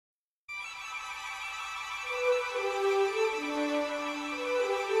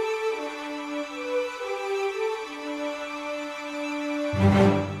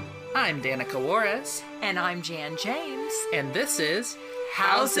I'm Danica Juarez. And I'm Jan James. And this is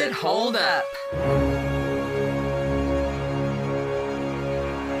How's It Hold Up?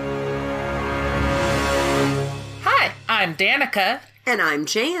 Hi, I'm Danica. And I'm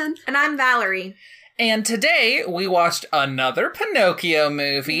Jan. And I'm Valerie. And today we watched another Pinocchio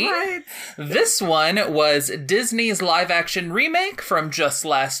movie. What? This one was Disney's live-action remake from just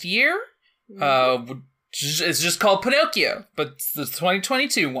last year. It's just called Pinocchio, but it's the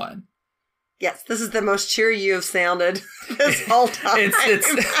 2022 one. Yes, this is the most cheery you have sounded this whole time.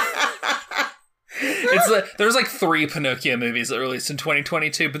 It's like, there's like 3 Pinocchio movies that released in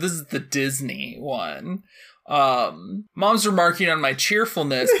 2022, but this is the Disney one. Mom's remarking on my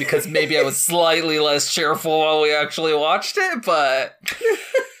cheerfulness because maybe I was slightly less cheerful while we actually watched it, but...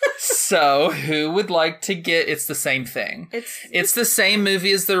 So, who would like to get... It's the same thing. It's the same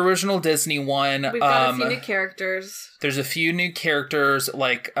movie as the original Disney one. We've got a few new characters. There's a few new characters,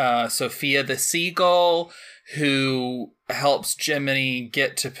 like Sophia the Seagull, who helps Jiminy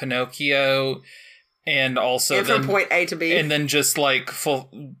get to Pinocchio, and also... from point A to B. And then just, like,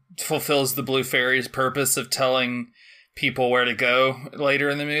 fulfills the Blue Fairy's purpose of telling people where to go later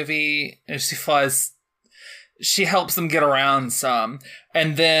in the movie. And she helps them get around some.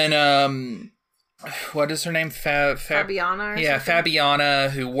 And then, what is her name? Fabiana? Yeah, something? Fabiana,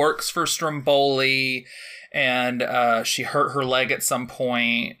 who works for Stromboli, and she hurt her leg at some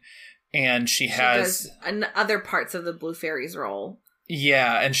point, and she has... does other parts of the Blue Fairy's role.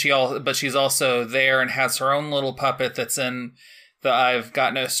 Yeah, and but she's also there and has her own little puppet that's in the I've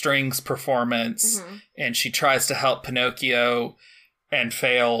Got No Strings performance, and she tries to help Pinocchio and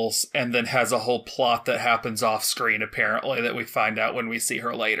fails, and then has a whole plot that happens off screen, apparently, that we find out when we see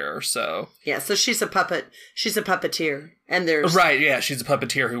her later. So yeah, so she's a puppet. She's a puppeteer, and there's right. Yeah, she's a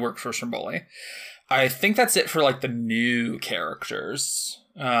puppeteer who works for Stromboli. I think that's it for like the new characters.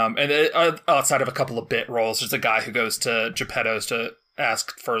 And outside of a couple of bit roles, there's a guy who goes to Geppetto's to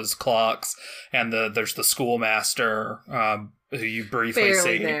ask for his clocks, and there's the schoolmaster. Who you briefly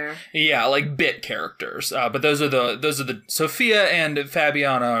see. There. Yeah, like bit characters. But those are the Sophia and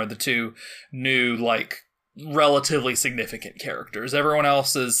Fabiana are the 2 new, like, relatively significant characters. Everyone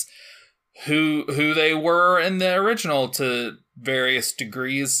else is who they were in the original to various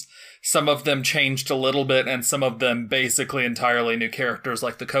degrees. Some of them changed a little bit, and some of them basically entirely new characters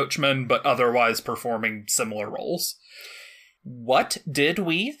like the coachman, but otherwise performing similar roles. What did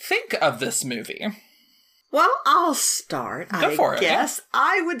we think of this movie? Well, I'll start, Go for it. guess.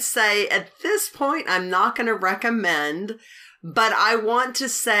 I would say at this point, I'm not going to recommend, but I want to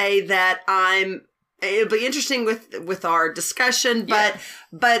say that it'll be interesting with our discussion,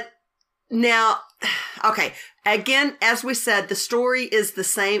 but now, okay, again, as we said, the story is the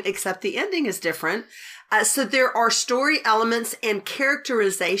same, except the ending is different. So there are story elements and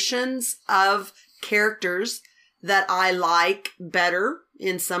characterizations of characters that I like better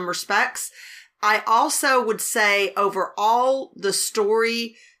in some respects. I also would say overall the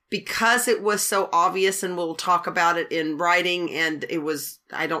story, because it was so obvious, and we'll talk about it in writing, and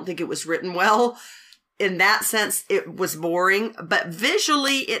I don't think it was written well. In that sense, it was boring, but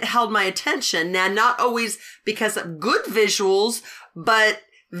visually it held my attention. Now, not always because of good visuals, but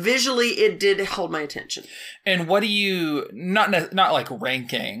visually it did hold my attention. And what do you, not like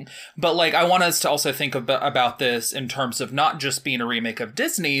ranking, but like I want us to also think about this in terms of not just being a remake of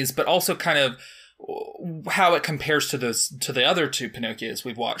Disney's, but also kind of how it compares to the other 2 Pinocchios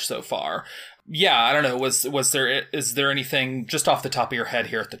we've watched so far. Yeah, I don't know. Is there anything just off the top of your head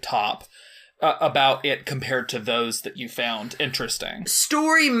here at the top about it compared to those that you found interesting?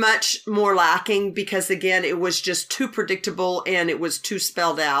 Story much more lacking because, again, it was just too predictable and it was too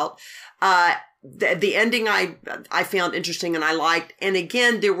spelled out. The ending I found interesting and I liked. And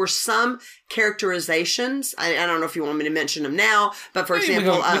again, there were some characterizations. I don't know if you want me to mention them now, but for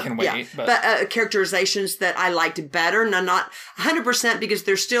example, we can wait, but characterizations that I liked better. Now, not 100% because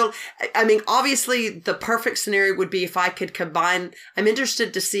they're still, I mean, obviously the perfect scenario would be if I could combine. I'm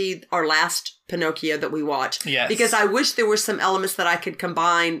interested to see our last Pinocchio that we watched. Yes. Because I wish there were some elements that I could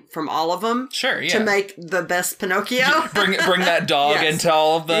combine from all of them. Sure, yeah. To make the best Pinocchio. Bring that dog Yes. into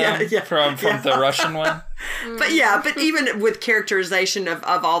all of them from the Russian one. But even with characterization of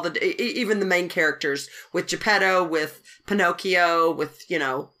all even the main characters, with Geppetto, with Pinocchio, with,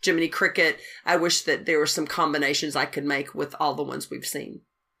 Jiminy Cricket, I wish that there were some combinations I could make with all the ones we've seen.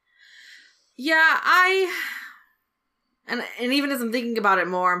 Yeah, and even as I'm thinking about it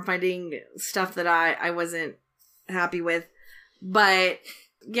more, I'm finding stuff that I wasn't happy with. But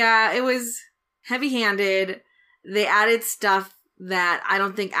yeah, it was heavy-handed. They added stuff that I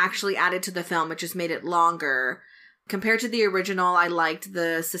don't think actually added to the film. It just made it longer. compared to the original, I liked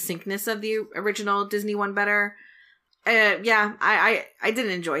the succinctness of the original Disney one better. Yeah, I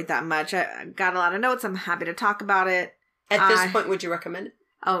didn't enjoy it that much. I got a lot of notes. I'm happy to talk about it. At this point, would you recommend it?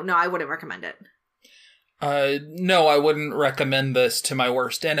 Oh, no, I wouldn't recommend it. No, I wouldn't recommend this to my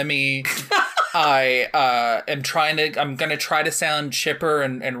worst enemy. I'm going to try to sound chipper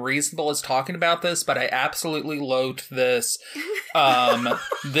and reasonable as talking about this, but I absolutely loathe this.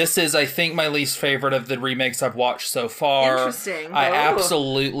 This is, I think, my least favorite of the remakes I've watched so far. Interesting. I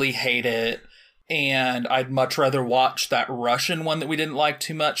absolutely hate it. And I'd much rather watch that Russian one that we didn't like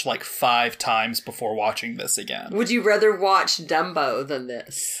too much, like 5 times before watching this again. Would you rather watch Dumbo than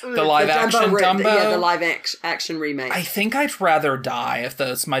this? The live-action Dumbo? Yeah, the live-action remake. I think I'd rather die if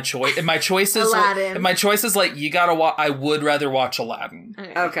that's my choice. If my choice is Aladdin. If my choice is like, you gotta watch, I would rather watch Aladdin.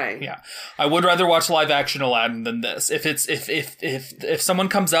 Okay. Yeah. I would rather watch live-action Aladdin than this. If someone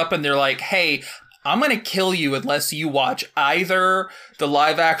comes up and they're like, hey, I'm going to kill you unless you watch either the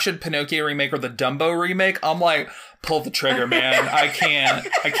live-action Pinocchio remake or the Dumbo remake, I'm like, pull the trigger, man. I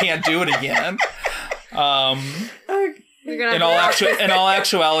can't do it again. In all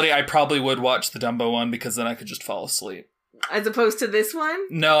actuality, I probably would watch the Dumbo one because then I could just fall asleep. As opposed to this one?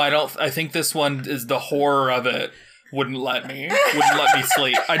 No, I don't. I think this one is the horror of it wouldn't let me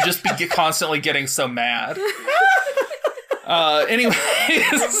sleep. I'd just be constantly getting so mad. Anyways.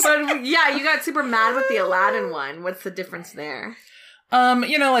 But yeah, you got super mad with the Aladdin one. What's the difference there?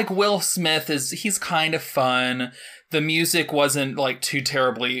 Like Will Smith he's kind of fun. The music wasn't like too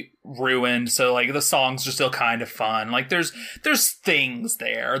terribly ruined, so like the songs are still kind of fun. Like there's things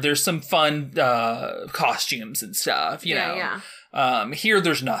there. There's some fun costumes and stuff, you know. Yeah. Here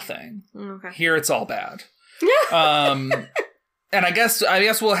there's nothing. Okay. Here it's all bad. And I guess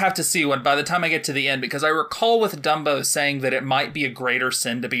we'll have to see by the time I get to the end, because I recall with Dumbo saying that it might be a greater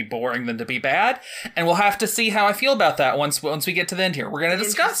sin to be boring than to be bad, and we'll have to see how I feel about that once we get to the end here. We're going to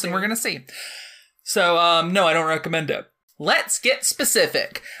discuss and we're going to see. So, no, I don't recommend it. Let's get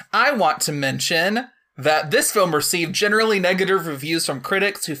specific. I want to mention that this film received generally negative reviews from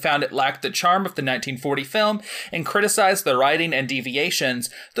critics who found it lacked the charm of the 1940 film and criticized the writing and deviations,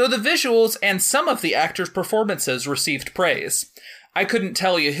 though the visuals and some of the actors' performances received praise. I couldn't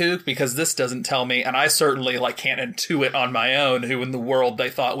tell you who, because this doesn't tell me, and I certainly can't intuit on my own who in the world they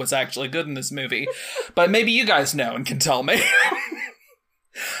thought was actually good in this movie. But maybe you guys know and can tell me.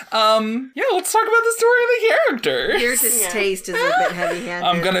 Let's talk about the story of the character. Your distaste is a bit heavy-handed.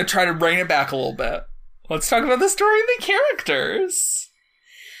 I'm gonna try to bring it back a little bit. Let's talk about the story of the characters.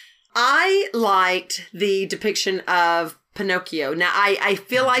 I liked the depiction of Pinocchio. Now, I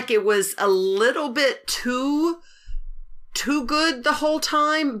feel like it was a little bit too good the whole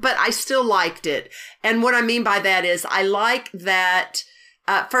time, but I still liked it. And what I mean by that is I like that,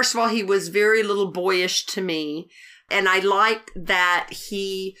 first of all, he was very little boyish to me. And I like that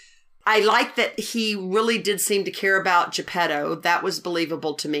he really did seem to care about Geppetto. That was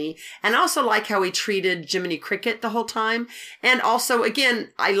believable to me. And I also like how he treated Jiminy Cricket the whole time. And also,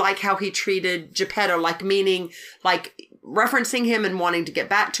 again, I like how he treated Geppetto, meaning referencing him and wanting to get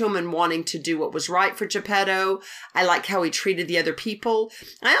back to him and wanting to do what was right for Geppetto. I like how he treated the other people.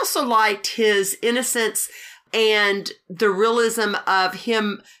 I also liked his innocence and the realism of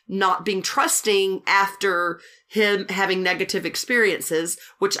him not being trusting after him having negative experiences,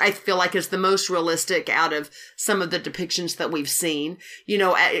 which I feel like is the most realistic out of some of the depictions that we've seen.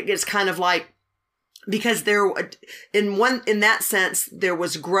 It's kind of like, because in that sense, there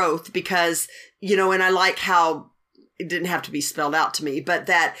was growth because, and I like how it didn't have to be spelled out to me, but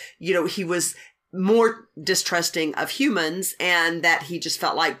that, he was more distrusting of humans and that he just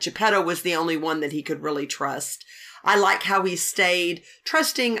felt like Geppetto was the only one that he could really trust. I like how he stayed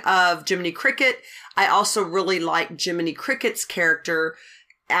trusting of Jiminy Cricket. I also really liked Jiminy Cricket's character,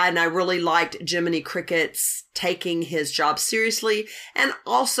 and I really liked Jiminy Cricket's taking his job seriously. And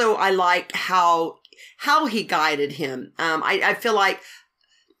also I liked how he guided him. I feel like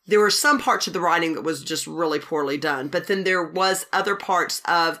there were some parts of the writing that was just really poorly done, but then there was other parts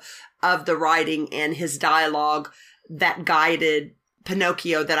of the writing and his dialogue that guided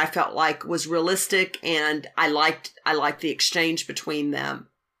Pinocchio that I felt like was realistic, and I liked the exchange between them.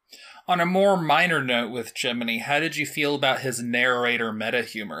 On a more minor note with Jiminy, how did you feel about his narrator meta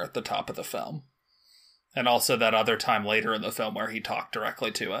humor at the top of the film? And also that other time later in the film where he talked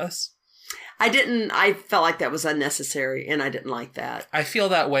directly to us? I felt like that was unnecessary, and I didn't like that. I feel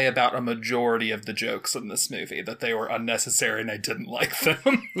that way about a majority of the jokes in this movie, that they were unnecessary and I didn't like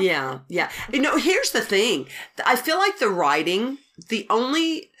them. Yeah. Here's the thing. I feel like the writing, the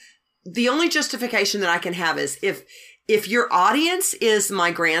only justification that I can have is if your audience is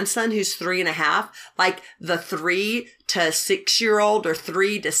my grandson who's 3.5, like the 3 to 6 year old or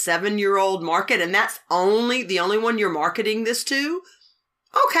 3 to 7 year old market, and that's the only one you're marketing this to,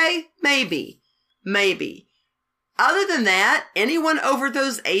 okay, maybe. Other than that, anyone over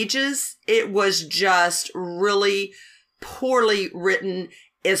those ages, it was just really poorly written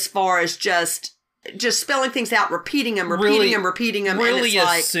as far as just spelling things out, repeating them. Really and it's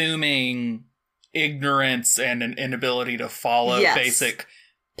like, assuming ignorance and an inability to follow basic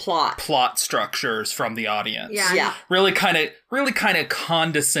plot structures from the audience. Yeah. Really kind of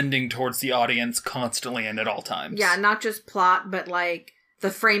condescending towards the audience constantly and at all times. Yeah, not just plot, but like the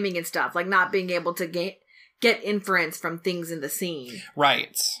framing and stuff, like not being able to get inference from things in the scene.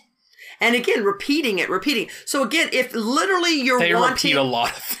 Right. And again, repeating. So again, if literally they repeat a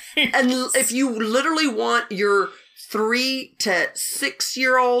lot of things. And if you literally want your 3 to 6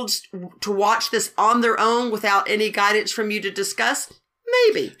 year olds to watch this on their own without any guidance from you to discuss,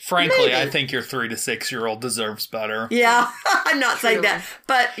 maybe. Frankly, I think your 3 to 6 year old deserves better. Yeah, I'm not saying that,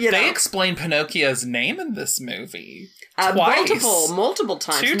 but they explain Pinocchio's name in this movie. Twice. Multiple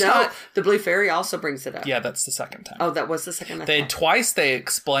times. The Blue Fairy also brings it up. Yeah, that's the second time. Oh, that was the second time. Twice they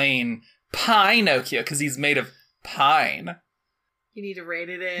explain Pinocchio because he's made of pine. You need to rein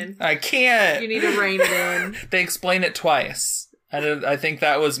it in. I can't. You need to rein it in. They explain it twice. I think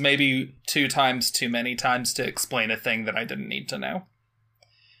that was maybe 2 times too many times to explain a thing that I didn't need to know.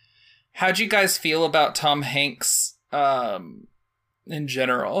 How'd you guys feel about Tom Hanks in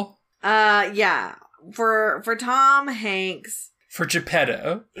general? Yeah. For Tom Hanks. For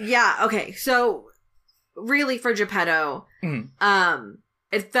Geppetto. Yeah, okay. So really for Geppetto,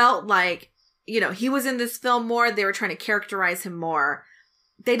 it felt like, he was in this film more. They were trying to characterize him more.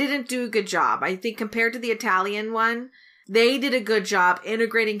 They didn't do a good job. I think compared to the Italian one, they did a good job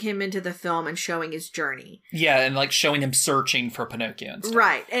integrating him into the film and showing his journey. Yeah, and like showing him searching for Pinocchio and stuff.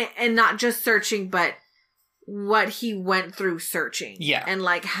 Right. And not just searching, but what he went through searching. Yeah. And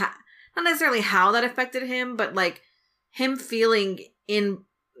like, not necessarily how that affected him, but like him feeling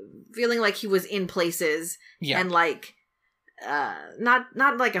like he was in places and like,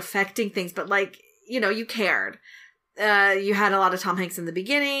 not like affecting things, but like, you cared. You had a lot of Tom Hanks in the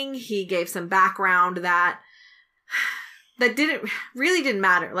beginning. He gave some background that didn't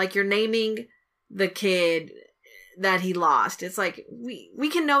matter. Like you're naming the kid that he lost. It's like, we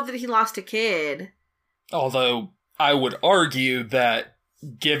can know that he lost a kid. Although I would argue that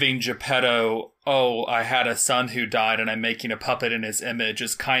giving Geppetto, I had a son who died and I'm making a puppet in his image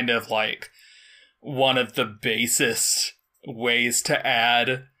is kind of like one of the basest ways to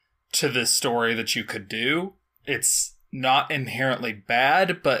add to this story that you could do. It's not inherently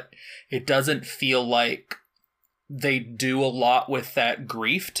bad, but it doesn't feel like they do a lot with that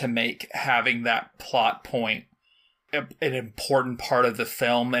grief to make having that plot point an important part of the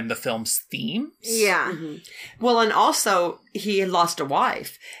film and the film's themes. Yeah. Mm-hmm. Well, and also he had lost a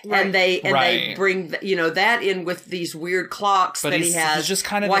wife, right. and they bring that in with these weird clocks that he has. He's just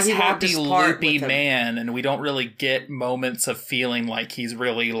kind of this happy, loopy man, and we don't really get moments of feeling like he's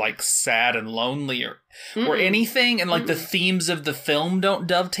really like sad and lonely or anything. And like the themes of the film don't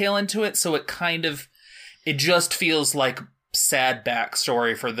dovetail into it, so it just feels like sad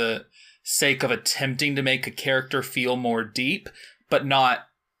backstory for the sake of attempting to make a character feel more deep, but not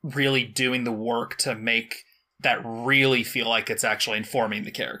really doing the work to make that really feel like it's actually informing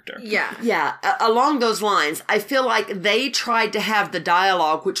the character. Yeah. Yeah. Along those lines, I feel like they tried to have the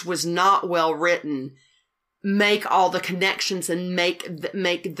dialogue, which was not well written, make all the connections and make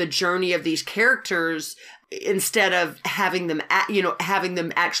the journey of these characters instead of having them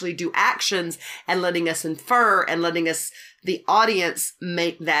actually do actions and letting us infer and letting us, the audience,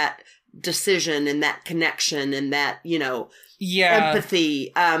 make that decision and that connection and that, empathy.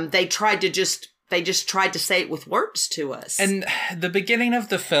 They just tried to say it with words to us. And the beginning of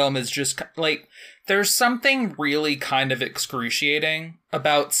the film is just like, there's something really kind of excruciating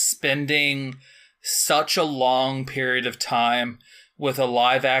about spending such a long period of time with a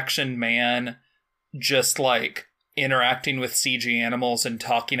live action man just like interacting with CG animals and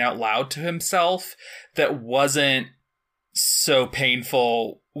talking out loud to himself that wasn't so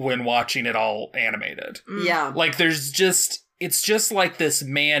painful when watching it all animated. Yeah. Like it's just like this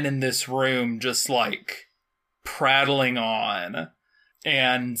man in this room just like prattling on.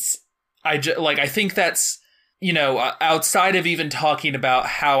 And I think that's, outside of even talking about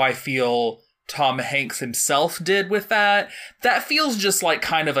how I feel Tom Hanks himself did with that feels just like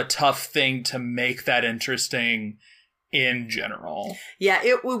kind of a tough thing to make that interesting in general. Yeah,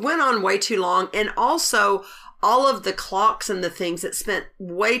 it went on way too long. And also all of the clocks and the things that spent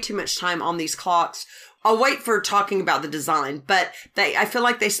way too much time on these clocks I'll wait for talking about the design, but I feel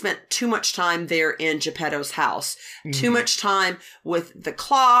like they spent too much time there in Geppetto's house. Too much time with the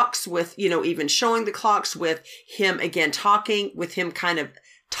clocks, with, even showing the clocks, with him again talking, with him kind of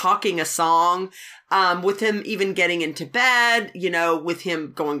talking a song, with him even getting into bed, with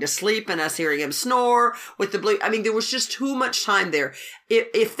him going to sleep and us hearing him snore, with the blue. I mean, there was just too much time there.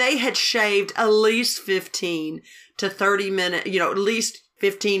 If they had shaved at least 15 to 30 minutes, at least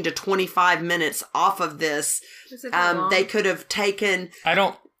 15 to 25 minutes off of this, they could have taken. I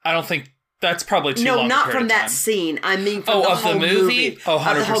don't think that's probably too long. No, not from that scene. I mean, from the whole movie. Oh,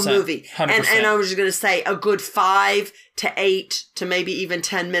 100%. Of the whole movie. 100%. And I was just going to say a good 5 to 8 to maybe even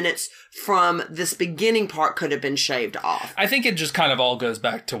 10 minutes from this beginning part could have been shaved off. I think it just kind of all goes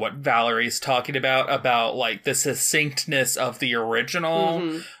back to what Valerie's talking about like the succinctness of the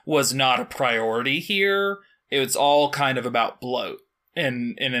original was not a priority here. It's all kind of about bloat.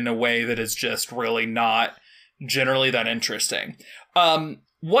 And in a way that is just really not generally that interesting.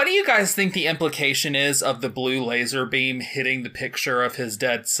 What do you guys think the implication is of the blue laser beam hitting the picture of his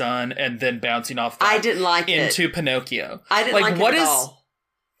dead son and then bouncing off I didn't like into Pinocchio? I didn't like it at all.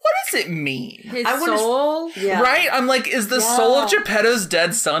 What does it mean? His soul? Yeah. Right? I'm like, is the soul of Geppetto's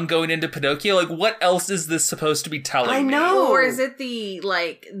dead son going into Pinocchio? Like, what else is this supposed to be telling me? I know. Or is it the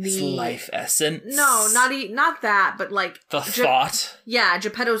life essence? No, not that, but like the thought. Yeah,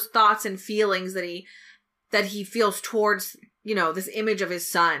 Geppetto's thoughts and feelings that he feels towards, this image of his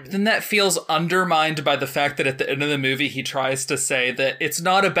son. Then that feels undermined by the fact that at the end of the movie he tries to say that it's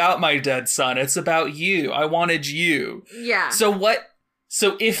not about my dead son, it's about you. I wanted you. Yeah.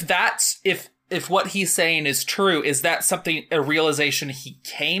 So if what he's saying is true, is that a realization he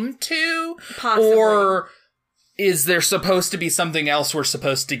came to? Possibly. Or is there supposed to be something else we're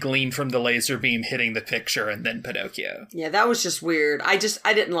supposed to glean from the laser beam hitting the picture and then Pinocchio? Yeah, that was just weird. I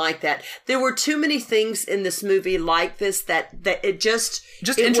didn't like that. There were too many things in this movie like this that it just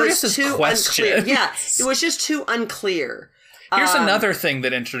introduces was too questions. unclear. Yeah, it was just too unclear. Here's another thing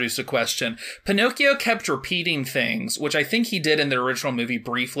that introduced a question. Pinocchio kept repeating things, which I think he did in the original movie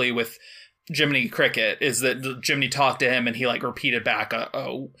briefly with Jiminy Cricket, is that Jiminy talked to him and he repeated back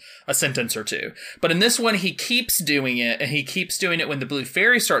a sentence or two. But in this one, he keeps doing it, and he keeps doing it when the Blue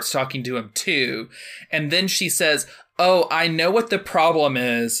Fairy starts talking to him too. And then she says, "Oh, I know what the problem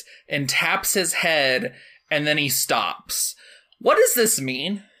is," and taps his head, and then he stops. What does this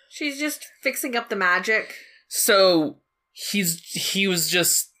mean? She's just fixing up the magic. So he was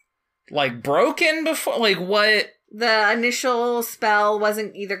just broken before, what? The initial spell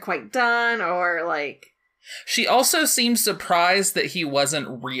wasn't either quite done or She also seemed surprised that he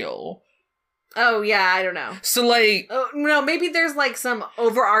wasn't real. Oh, yeah, I don't know. So, no, maybe there's, some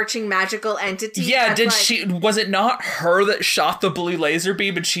overarching magical entity. Yeah, was it not her that shot the blue laser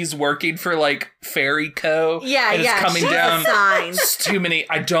beam and she's working for, Fairy Co? Yeah, and yeah. It's coming she's down. Assigned. It's too many.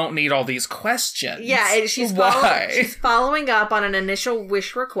 I don't need all these questions. Yeah, and she's following up on an initial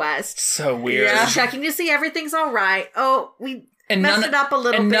wish request. So weird. Yeah. Checking to see everything's all right. Oh, we messed it up a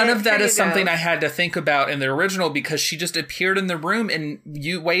little bit. And none of that is something I had to think about in the original, because she just appeared in the room and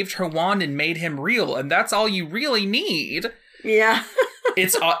you waved her wand and made him real. And that's all you really need. Yeah.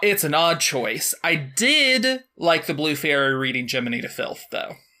 It's an odd choice. I did like the Blue Fairy reading Jiminy to filth,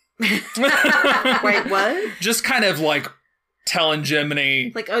 though. Wait, what? Just kind of telling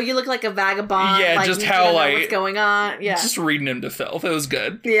Jiminy, oh, you look like a vagabond. Yeah, just how what's going on. Yeah, just reading him to filth. It was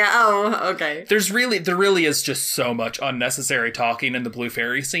good. Yeah. Oh, okay. There really is just so much unnecessary talking in the Blue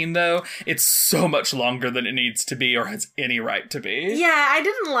Fairy scene, though. It's so much longer than it needs to be or has any right to be. Yeah, I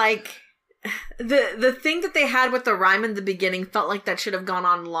didn't like the thing that they had with the rhyme in the beginning. Felt like that should have gone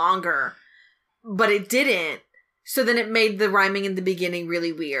on longer, but it didn't. So then it made the rhyming in the beginning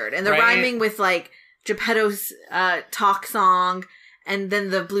really weird, and the rhyming with Geppetto's talk song, and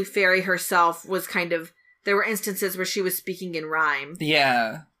then the Blue Fairy herself was there were instances where she was speaking in rhyme.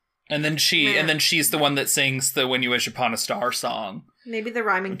 Yeah. And then she's the one that sings the When You Wish Upon a Star song. Maybe the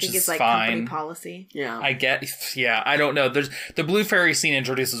rhyming thing is fine. company policy. Yeah. I don't know. The Blue Fairy scene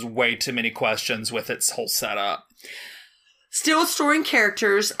introduces way too many questions with its whole setup. Still storing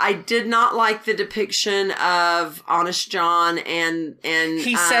characters. I did not like the depiction of Honest John and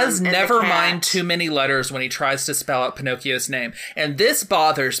he says never mind too many letters when he tries to spell out Pinocchio's name. And this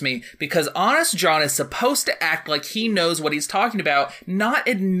bothers me because Honest John is supposed to act like he knows what he's talking about, not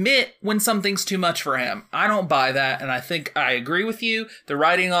admit when something's too much for him. I don't buy that, and I think I agree with you. The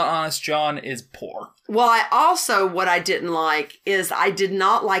writing on Honest John is poor. Well, what I didn't like is I did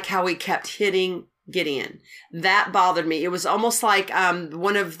not like how he kept hitting Gideon. That bothered me. It was almost like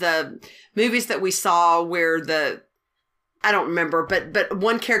one of the movies that we saw where the I don't remember, but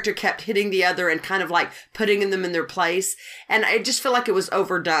one character kept hitting the other and kind of like putting them in their place. And I just feel like it was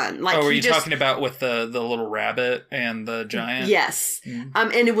overdone. Like, were you talking about with the little rabbit and the giant? Yes. Mm-hmm.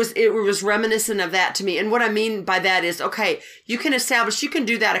 And it was reminiscent of that to me. And what I mean by that is, okay, you can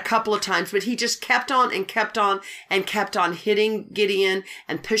do that a couple of times, but he just kept on and kept on and kept on hitting Gideon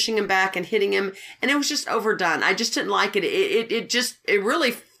and pushing him back and hitting him. And it was just overdone. I just didn't like it. It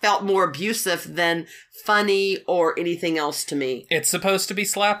really felt more abusive than funny or anything else to me. It's supposed to be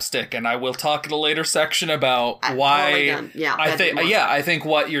slapstick, and I will talk in a later section about why. I think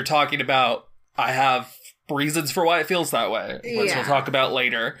what you're talking about, I have reasons for why it feels that way, which we'll talk about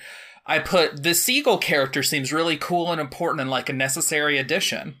later. I put the seagull character seems really cool and important and like a necessary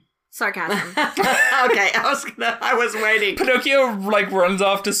addition. Sarcasm. Okay, I was waiting. Pinocchio like runs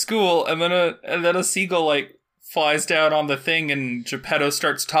off to school, and then a seagull like flies down on the thing, and Geppetto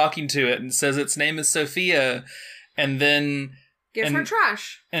starts talking to it and says its name is Sophia, and then gives her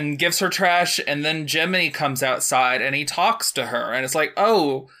trash, and then Gemini comes outside and he talks to her, and it's like,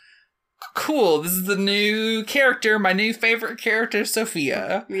 oh, cool, this is the new character, my new favorite character,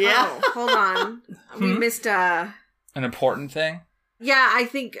 Sophia. Yeah. Oh, hold on. We missed an important thing. Yeah, I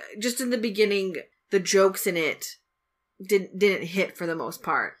think just in the beginning, the jokes in it didn't hit for the most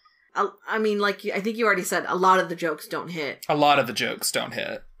part. I mean, like, I think you already said, a lot of the jokes don't hit.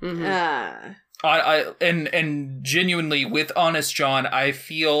 Mm-hmm. And genuinely, with Honest John, I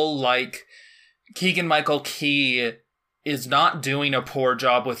feel like Keegan-Michael Key is not doing a poor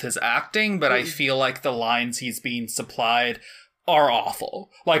job with his acting, but I feel like the lines he's being supplied are awful.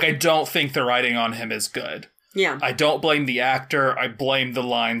 Like, I don't think the writing on him is good. Yeah. I don't blame the actor. I blame the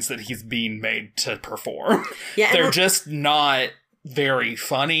lines that he's being made to perform. Yeah, they're just not very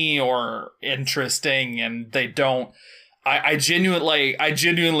funny or interesting, and they don't. I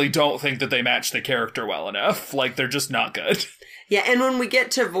genuinely don't think that they match the character well enough. Like, they're just not good. Yeah, and when we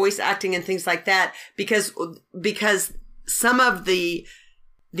get to voice acting and things like that, because some of the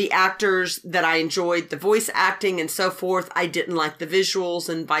actors that I enjoyed, the voice acting and so forth, I didn't like the visuals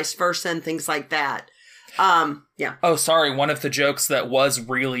and vice versa and things like that. Yeah. Oh, sorry. One of the jokes that was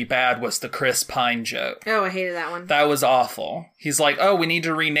really bad was the Chris Pine joke. Oh, I hated that one. That was awful. He's like, oh, we need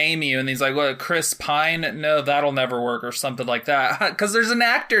to rename you. And he's like, what, Chris Pine? No, that'll never work, or something like that. Because there's an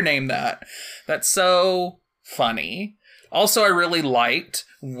actor named that. That's so funny. Also, I really liked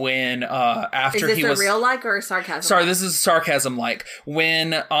when, after he was... Is this a real like or a sarcasm? Sorry, this is sarcasm like.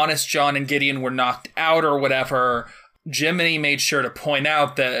 When Honest John and Gideon were knocked out or whatever, Jiminy made sure to point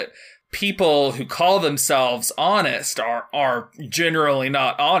out that people who call themselves honest are generally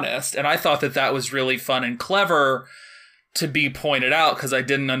not honest. And I thought that was really fun and clever to be pointed out, because I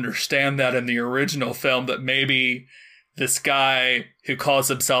didn't understand that in the original film, that maybe this guy who calls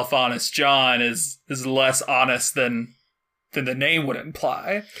himself Honest John is less honest than the name would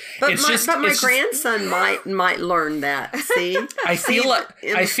imply. But my grandson might learn that. See, I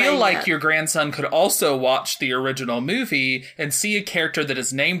feel like your grandson could also watch the original movie and see a character that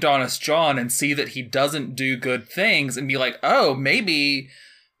is named Honest John and see that he doesn't do good things and be like, oh, maybe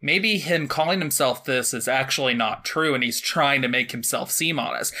him calling himself this is actually not true, and he's trying to make himself seem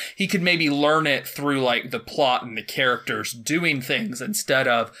honest. He could maybe learn it through like the plot and the characters doing things, instead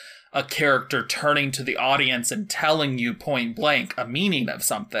of a character turning to the audience and telling you point blank a meaning of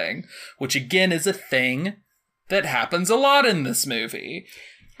something, which again is a thing that happens a lot in this movie.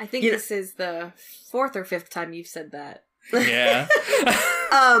 I think this is the 4th or 5th time you've said that. Yeah.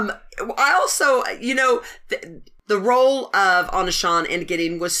 I also, the role of Honest John and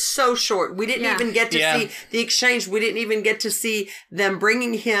Gideon was so short. We didn't even get to see the exchange. We didn't even get to see them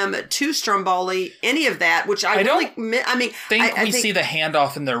bringing him to Stromboli, any of that, which I think we see the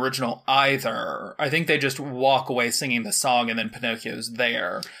handoff in the original either. I think they just walk away singing the song and then Pinocchio's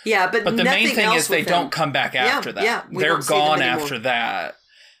there. Yeah, but the main thing is they don't come back after that. Yeah, they're gone after that.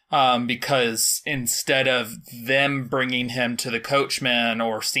 Because instead of them bringing him to the coachman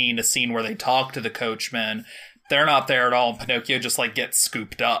or seeing a scene where they talk to the coachman, they're not there at all. And Pinocchio just like gets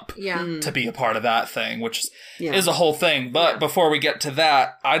scooped up to be a part of that thing, which is a whole thing. But before we get to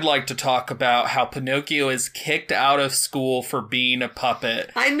that, I'd like to talk about how Pinocchio is kicked out of school for being a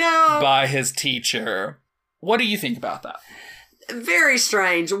puppet. I know. By his teacher. What do you think about that? Very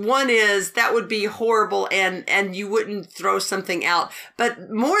strange. One is that would be horrible, and you wouldn't throw something out. But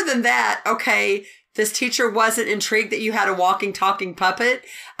more than that, okay, this teacher wasn't intrigued that you had a walking, talking puppet.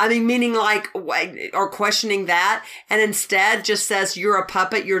 I mean, meaning like, or questioning that, and instead just says, you're a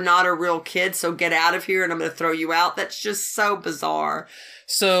puppet, you're not a real kid, so get out of here and I'm going to throw you out. That's just so bizarre.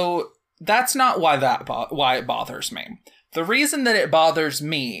 So that's not why it bothers me. The reason that it bothers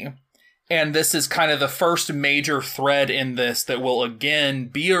me and this is kind of the first major thread in this that will again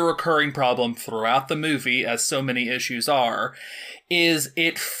be a recurring problem throughout the movie, as so many issues are, is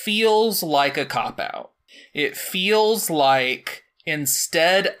it feels like a cop-out. It feels like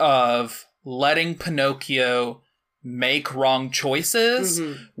instead of letting Pinocchio make wrong choices,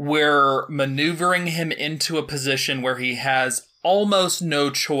 we're maneuvering him into a position where he has almost no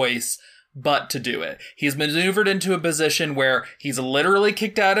choice but to do it. He's maneuvered into a position where he's literally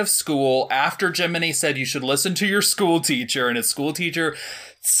kicked out of school after Jiminy said you should listen to your school teacher, and his school teacher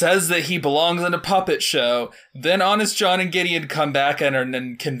says that he belongs in a puppet show. Then Honest John and Gideon come back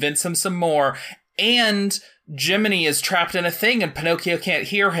and convince him some more, and Jiminy is trapped in a thing and Pinocchio can't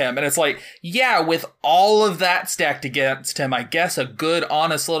hear him. And it's like, yeah, with all of that stacked against him, I guess a good,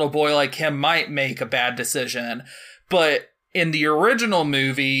 honest little boy like him might make a bad decision. But in the original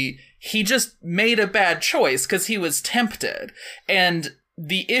movie, he just made a bad choice because he was tempted. And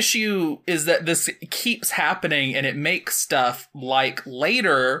the issue is that this keeps happening, and it makes stuff like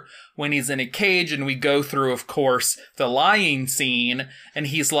later when he's in a cage and we go through, of course, the lying scene, and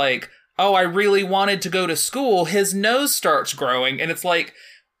he's like, oh, I really wanted to go to school. His nose starts growing, and it's like,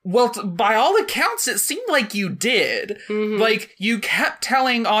 well, by all accounts, it seemed like you did. Like, you kept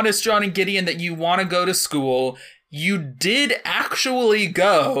telling Honest John and Gideon that you want to go to school. You did actually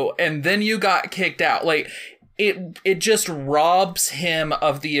go, and then you got kicked out. Like, it just robs him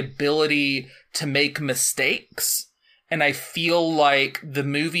of the ability to make mistakes. And I feel like the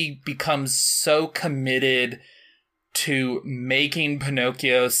movie becomes so committed to making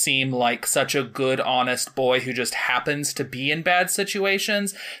Pinocchio seem like such a good, honest boy who just happens to be in bad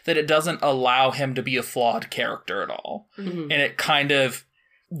situations that it doesn't allow him to be a flawed character at all. And it kind of,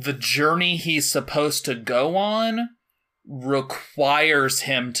 the journey he's supposed to go on requires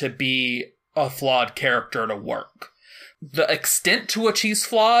him to be a flawed character to work. The extent to which he's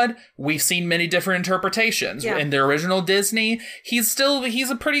flawed, we've seen many different interpretations. Yeah. In the original Disney, he's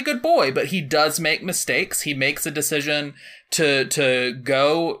a pretty good boy, but he does make mistakes. He makes a decision to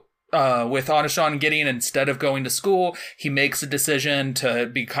go with Honest John and Gideon instead of going to school. He makes a decision to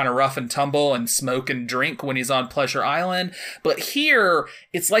be kind of rough and tumble and smoke and drink when he's on Pleasure Island. But here,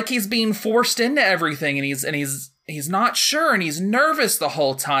 it's like he's being forced into everything, and he's not sure, and he's nervous the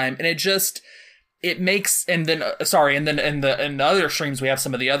whole time, and it makes, and then in the other streams, we have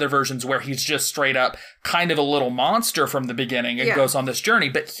some of the other versions where he's just straight up kind of a little monster from the beginning and goes on this journey.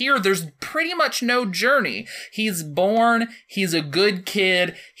 But here, there's pretty much no journey. He's born, he's a good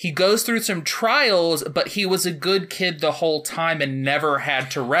kid, he goes through some trials, but he was a good kid the whole time and never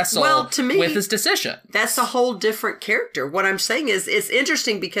had to wrestle with his decision. That's a whole different character. What I'm saying is, it's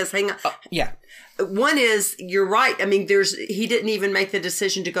interesting because, hang on. One is, you're right. I mean, he didn't even make the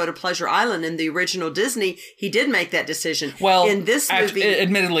decision to go to Pleasure Island in the original Disney. He did make that decision. Well, in this movie,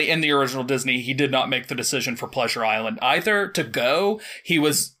 admittedly, in the original Disney, he did not make the decision for Pleasure Island either to go. He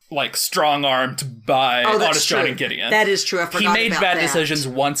was like strong-armed by Honest John and Gideon. That is true. I forgot about that. He made bad decisions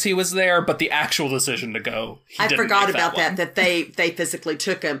once he was there, but the actual decision to go, I forgot about that they physically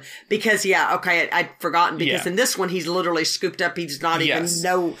took him. Because, I'd forgotten, because in this one, he's literally scooped up. He does not even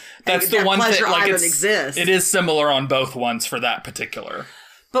know that's the one Pleasure that, like, Island exists. It is similar on both ones for that particular.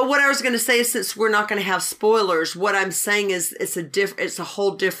 But what I was going to say is, since we're not going to have spoilers, what I'm saying is it's a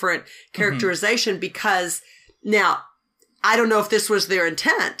whole different characterization, because now, I don't know if this was their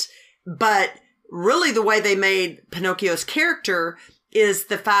intent, but really the way they made Pinocchio's character is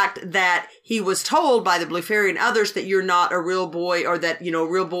the fact that he was told by the Blue Fairy and others that you're not a real boy, or that,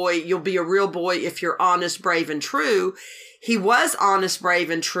 real boy, you'll be a real boy if you're honest, brave, and true. He was honest,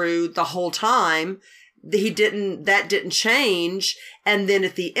 brave, and true the whole time. That didn't change. And then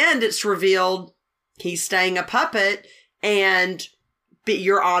at the end, it's revealed he's staying a puppet, and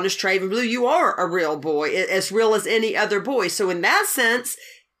you're honest, Traven Blue, you are a real boy, as real as any other boy. So in that sense,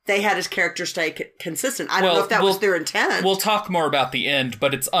 they had his character stay consistent. I don't know if that was their intent. We'll talk more about the end,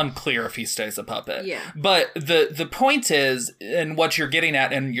 but it's unclear if he stays a puppet. Yeah. But the point is, and what you're getting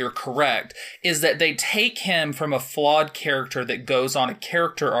at, and you're correct, is that they take him from a flawed character that goes on a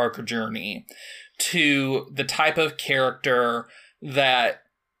character arc journey to the type of character that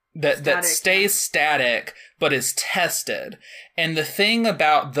stays static but is tested. And the thing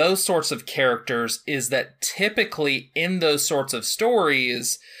about those sorts of characters is that typically in those sorts of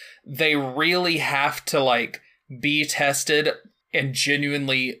stories, they really have to be tested and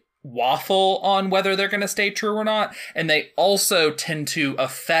genuinely waffle on whether they're going to stay true or not. And they also tend to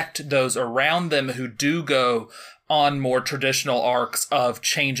affect those around them who do go on more traditional arcs of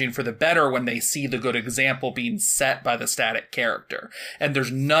changing for the better when they see the good example being set by the static character. And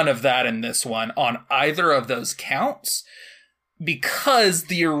there's none of that in this one on either of those counts. because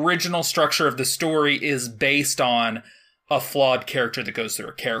the original structure of the story is based on a flawed character that goes through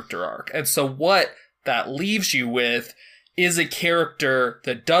a character arc. And so what that leaves you with is a character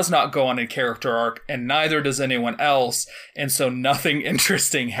that does not go on a character arc, and neither does anyone else, and so nothing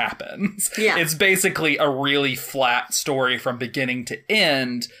interesting happens. Yeah. It's basically a really flat story from beginning to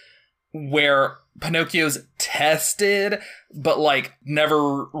end, where Pinocchio's tested, but like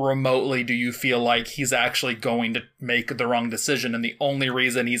never remotely do you feel like he's actually going to make the wrong decision, and the only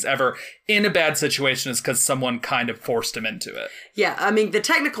reason he's ever in a bad situation is because someone kind of forced him into it. Yeah, I mean, the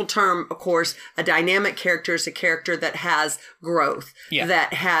technical term, of course, a dynamic character is a character that has growth,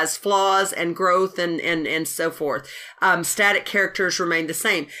 that has flaws and growth and so forth. Static characters remain the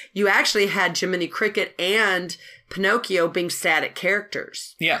same. You actually had Jiminy Cricket and Pinocchio being static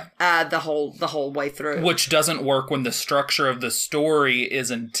characters. Yeah. The whole way through. Which doesn't work when the structure of the story is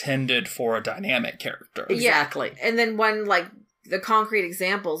intended for a dynamic character. Exactly. Yeah. And then one, like, the concrete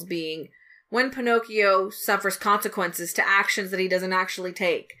examples being when Pinocchio suffers consequences to actions that he doesn't actually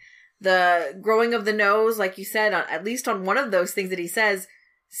take. The growing of the nose, like you said, at least on one of those things that he says,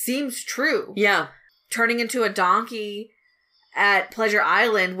 seems true. Yeah. Turning into a donkey at Pleasure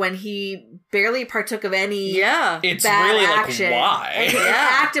Island when he barely partook of any it's bad really action. like why and he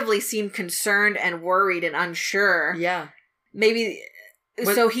actively seemed concerned and worried and unsure. Maybe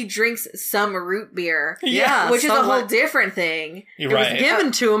so he drinks some root beer, which is a whole different thing. It was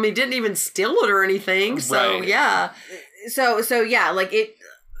given to him. He didn't even steal it or anything. So so yeah, like it.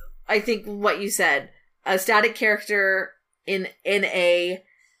 I think what you said, a static character in a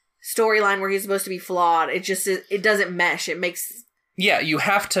storyline where he's supposed to be flawed, it doesn't mesh. It makes... Yeah, you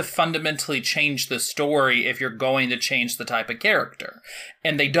have to fundamentally change the story if you're going to change the type of character.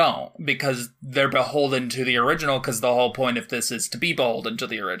 And they don't, because they're beholden to the original, because the whole point of this is to be beholden to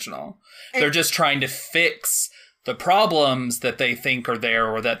the original. They're just trying to fix the problems that they think are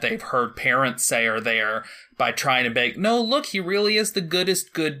there, or that they've heard parents say are there, by trying to make, no, look, he really is the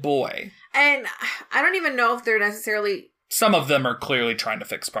goodest good boy. And I don't even know if they're necessarily... Some of them are clearly trying to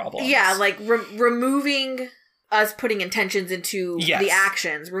fix problems. Yeah, like removing us putting intentions into the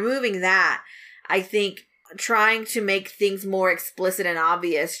actions. Removing that, I think trying to make things more explicit and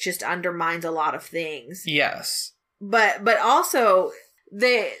obvious just undermines a lot of things. Yes. But also,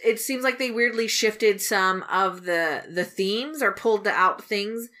 it seems like they weirdly shifted some of the themes or pulled out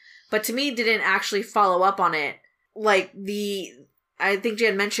things, but to me didn't actually follow up on it. Like I think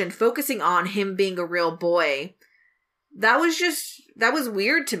Jan mentioned, focusing on him being a real boy. That was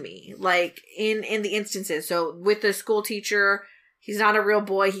weird to me, like, in the instances. So, with the school teacher, he's not a real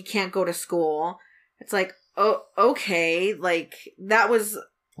boy, he can't go to school. It's like, oh, okay, like, that was...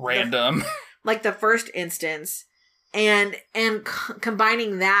 Random. Like, the first instance. And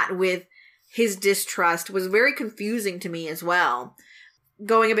combining that with his distrust was very confusing to me as well.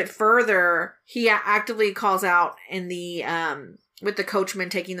 Going a bit further, he actively calls out in the... with the coachman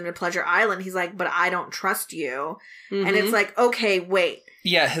taking them to Pleasure Island, he's like, but I don't trust you. Mm-hmm. And it's like, okay, wait.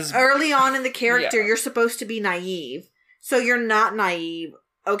 Yeah, early on in the character, you're supposed to be naive. So you're not naive.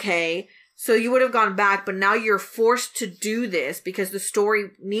 Okay. So you would have gone back, but now you're forced to do this because the story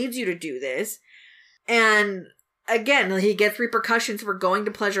needs you to do this. And again, he gets repercussions for going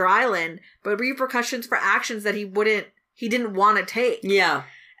to Pleasure Island, but repercussions for actions that he didn't want to take. Yeah.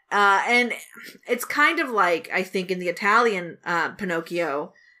 And it's kind of like, I think, in the Italian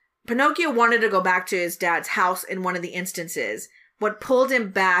Pinocchio wanted to go back to his dad's house in one of the instances. What pulled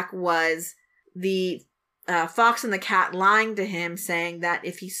him back was the fox and the cat lying to him, saying that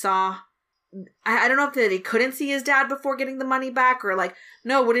if he saw... I don't know if that he couldn't see his dad before getting the money back, or like,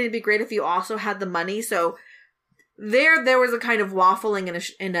 no, wouldn't it be great if you also had the money? So there was a kind of waffling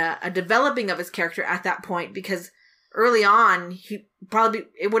and a developing of his character at that point, because... early on,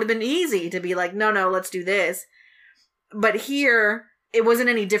 it would have been easy to be like, no, let's do this. But here, it wasn't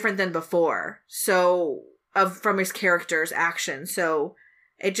any different than before. So, from his character's action. So,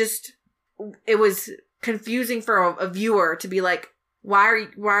 it was confusing for a viewer to be like, why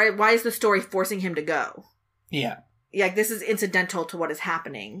is the story forcing him to go? Yeah. Like, this is incidental to what is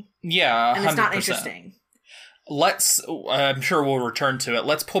happening. Yeah, 100%. And it's not interesting. I'm sure we'll return to it.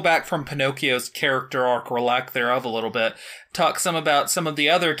 Let's pull back from Pinocchio's character arc, or lack thereof, a little bit. Talk about some of the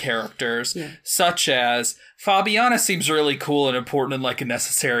other characters, such as Fabiana seems really cool and important and like a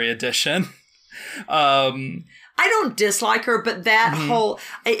necessary addition. I don't dislike her, but that whole,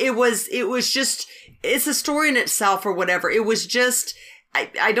 it was just, it's a story in itself or whatever. It was just,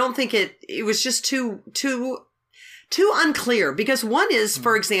 I don't think it was just too unclear, because one is,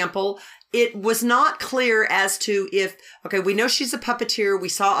 for example, it was not clear as to if, okay, we know she's a puppeteer. We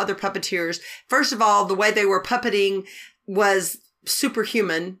saw other puppeteers. First of all, the way they were puppeting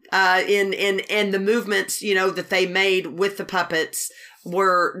superhuman, in the movements, you know, that they made with the puppets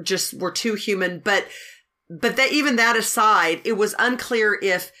were too human. But even that aside, it was unclear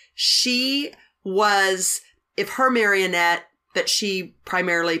if her marionette that she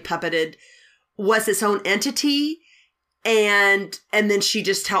primarily puppeted was its own entity, and then she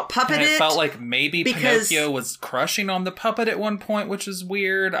just helped puppet it. It felt like maybe Pinocchio was crushing on the puppet at one point, which is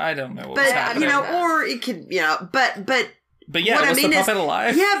weird. I don't know what was happening. You know, or it could, you know, but yeah, was the puppet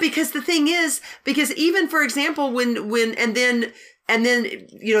alive? Yeah, because the thing is, because even, for example, when and then,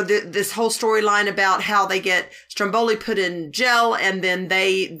 you know, this whole storyline about how they get Stromboli put in jail, and then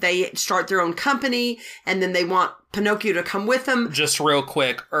they start their own company, and then they want Pinocchio to come with them. Just real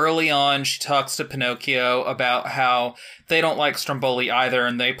quick, early on, she talks to Pinocchio about how they don't like Stromboli either,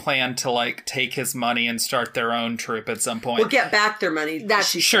 and they plan to, like, take his money and start their own troupe at some point. Well, get back their money.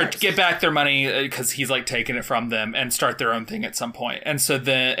 Get back their money, because he's, like, taking it from them, and start their own thing at some point. And so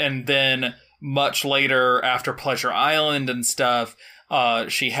then much later, after Pleasure Island and stuff,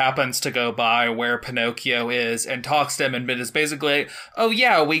 she happens to go by where Pinocchio is and talks to him, and is basically like, oh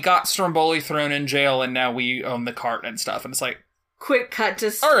yeah, we got Stromboli thrown in jail and now we own the cart and stuff. And it's like, quick cut to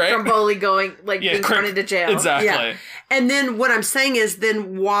Stromboli going, like, being thrown into jail. Exactly. Yeah. And then what I'm saying is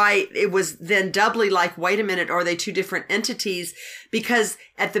then why it was then doubly like, wait a minute, are they two different entities? Because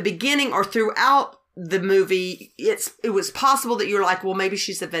at the beginning or throughout the movie, it was possible that you're like, well, maybe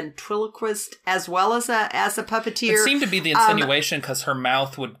she's a ventriloquist as well as a puppeteer. It seemed to be the insinuation because her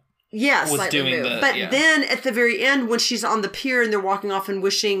mouth was doing moved. But then at the very end, when she's on the pier and they're walking off and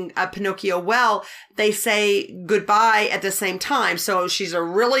wishing Pinocchio well, they say goodbye at the same time. So she's a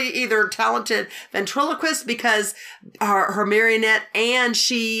really either talented ventriloquist because her marionette and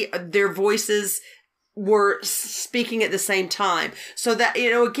their voices were speaking at the same time. So that, you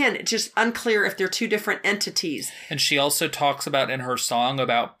know, again, it's just unclear if they're two different entities. And she also talks about in her song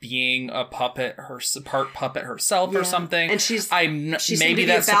about being a puppet, part puppet herself or something. And she's maybe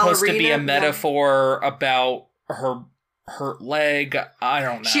that's supposed to be a metaphor about her leg. I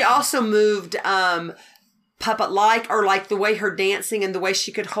don't know. She also moved puppet-like, or like the way her dancing and the way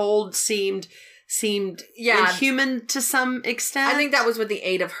she could hold seemed inhuman to some extent. I think that was with the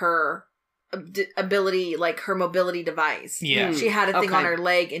aid of her ability, like her mobility device. Yeah. She had a thing on her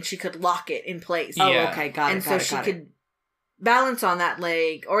leg and she could lock it in place. Oh, okay. Got it. And so she could balance on that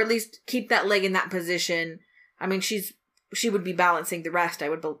leg, or at least keep that leg in that position. I mean, she would be balancing the rest, I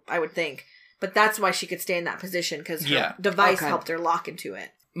would think. But that's why she could stay in that position, because her device helped her lock into it.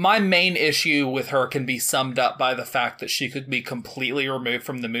 My main issue with her can be summed up by the fact that she could be completely removed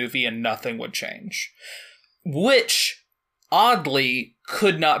from the movie and nothing would change. Which, oddly,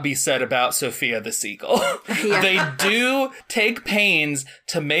 could not be said about Sophia the Seagull. They do take pains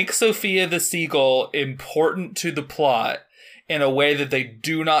to make Sophia the Seagull important to the plot in a way that they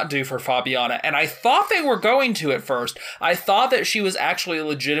do not do for Fabiana. And I thought they were going to at first. I thought that she was actually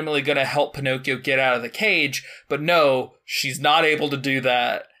legitimately going to help Pinocchio get out of the cage, but no, she's not able to do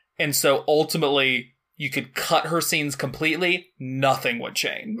that. And so ultimately, you could cut her scenes completely, nothing would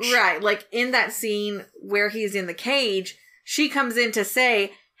change. Right, like in that scene where he's in the cage, she comes in to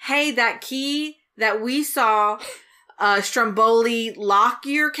say, hey, that key that we saw Stromboli lock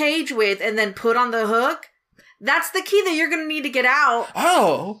your cage with and then put on the hook, that's the key that you're going to need to get out.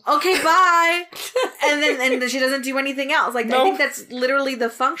 Oh. Okay, bye. and then she doesn't do anything else. Like, I think that's literally the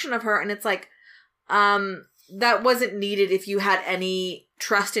function of her. And it's like, that wasn't needed if you had any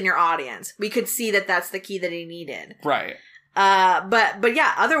trust in your audience. We could see that that's the key that he needed. Right. But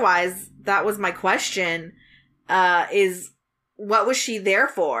yeah, otherwise, that was my question, is what was she there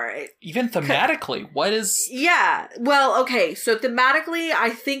for? Even thematically, what is... Yeah. Well, okay. So thematically, I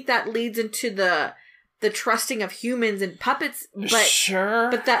think that leads into the trusting of humans and puppets. But, sure.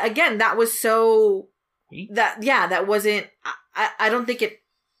 But that, again, that was so... That wasn't... I don't think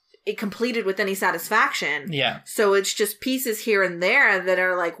it completed with any satisfaction. Yeah. So it's just pieces here and there that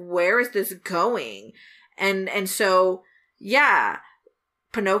are like, where is this going? And so, yeah...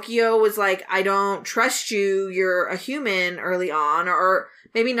 Pinocchio was like, I don't trust you, you're a human early on, or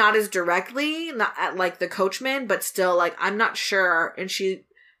maybe not as directly, not at like the coachman, but still like, I'm not sure. And she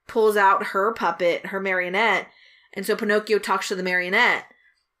pulls out her puppet, her marionette. And so Pinocchio talks to the marionette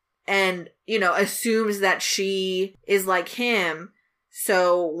and, you know, assumes that she is like him.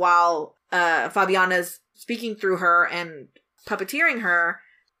 So while Fabiana's speaking through her and puppeteering her,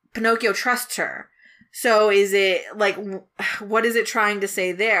 Pinocchio trusts her. So is it, like, what is it trying to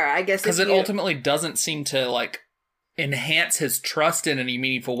say there? I guess because it ultimately doesn't seem to, like, enhance his trust in any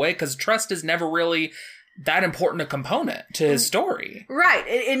meaningful way, because trust is never really that important a component to his story. Right.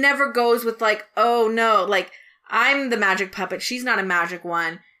 It never goes with, like, oh, no, like, I'm the magic puppet. She's not a magic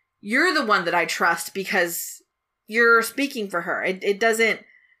one. You're the one that I trust because you're speaking for her. It doesn't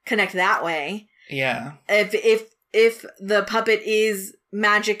connect that way. Yeah. If the puppet is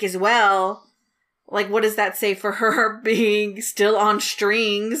magic as well, like, what does that say for her being still on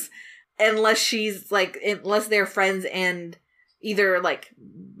strings? Unless they're friends and either, like,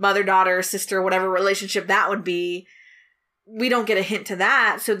 mother-daughter, sister, whatever relationship that would be. We don't get a hint to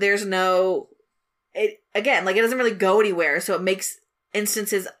that, so there's no... It doesn't really go anywhere, so it makes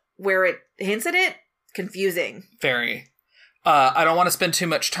instances where it hints at it confusing. Very. I don't want to spend too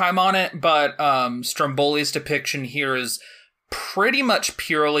much time on it, but Stromboli's depiction here is pretty much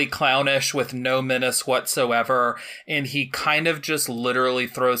purely clownish with no menace whatsoever, and he kind of just literally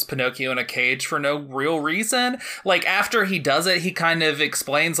throws Pinocchio in a cage for no real reason. Like, after he does it, he kind of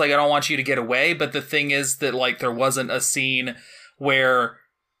explains, like, I don't want you to get away, but the thing is that, like, there wasn't a scene where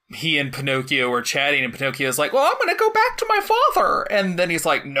he and Pinocchio were chatting, and Pinocchio's like, well, I'm gonna go back to my father. And then he's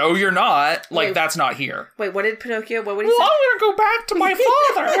like, no, you're not. Like, wait, that's not here. Wait, what did Pinocchio, what would he say? Well, I'm gonna go back to my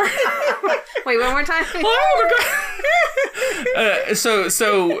father. Wait, one more time?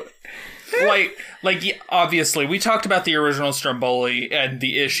 Obviously, we talked about the original Stromboli and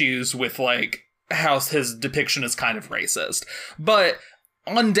the issues with, like, how his depiction is kind of racist. But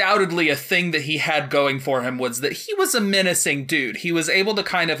undoubtedly a thing that he had going for him was that he was a menacing dude. He was able to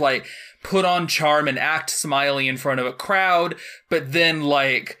kind of, like, put on charm and act smiley in front of a crowd, but then,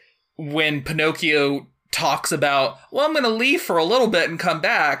 like, when Pinocchio talks about, well, I'm gonna leave for a little bit and come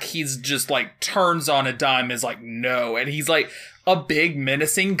back, he's just, like, turns on a dime, is like, no. And he's, like, a big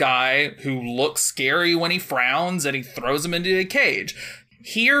menacing guy who looks scary when he frowns, and he throws him into a cage.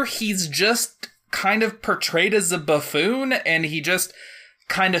 Here, he's just kind of portrayed as a buffoon, and he just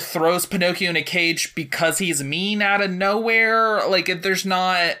kind of throws Pinocchio in a cage because he's mean out of nowhere. Like, there's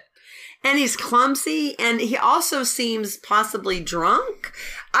not... And he's clumsy, and he also seems possibly drunk.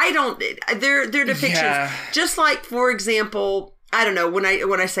 I don't... Their depictions... Yeah. Just like, for example, I don't know, when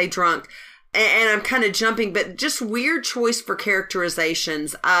I say drunk, and I'm kind of jumping, but just weird choice for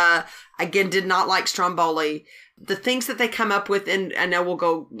characterizations. Again, did not like Stromboli. The things that they come up with, and I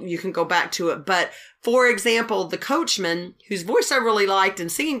know you can go back to it, but for example, the coachman, whose voice I really liked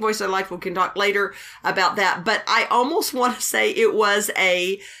and singing voice I liked, we can talk later about that, but I almost want to say it was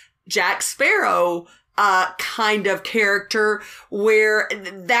a Jack Sparrow kind of character, where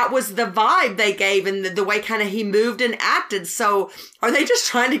that was the vibe they gave and the way kind of he moved and acted. So are they just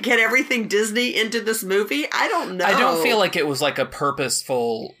trying to get everything Disney into this movie? I don't know. I don't feel like it was like a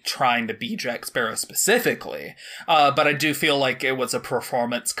purposeful trying to be Jack Sparrow specifically, but I do feel like it was a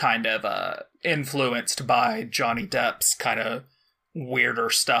performance kind of influenced by Johnny Depp's kind of weirder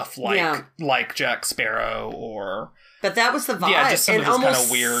stuff like Jack Sparrow or... But that was the vibe. Yeah, just some and of his almost kind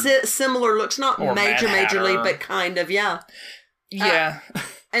of weird... similar looks. Not majorly, but kind of, yeah. Yeah.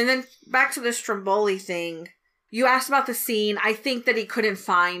 And then back to the Stromboli thing. You asked about the scene. I think that he couldn't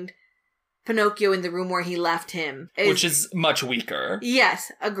find Pinocchio in the room where he left him. Which is much weaker.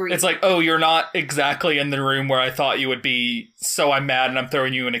 Yes, agreed. It's like, oh, you're not exactly in the room where I thought you would be, so I'm mad and I'm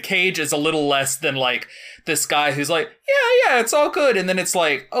throwing you in a cage. It's a little less than, like, this guy who's like, yeah, it's all good. And then it's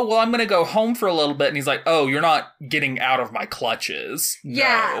like, oh, well, I'm going to go home for a little bit. And he's like, oh, you're not getting out of my clutches.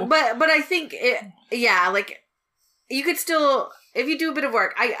 Yeah, no. but I think, like, you could still... If you do a bit of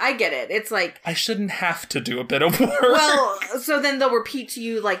work, I get it. It's like... I shouldn't have to do a bit of work. Well, so then they'll repeat to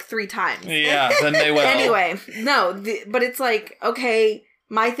you like 3 times. Yeah, then they will. Anyway, no, but it's like, okay,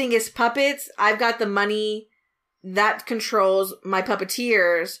 my thing is puppets. I've got the money that controls my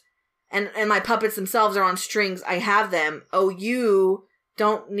puppeteers, and my puppets themselves are on strings. I have them. Oh, you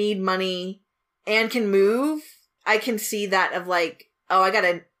don't need money and can move? I can see that of like, oh, I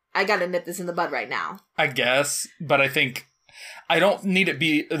gotta nip this in the bud right now. I guess, but I think... I don't need it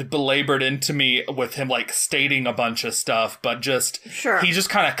be belabored into me with him, like, stating a bunch of stuff, but just... Sure. He just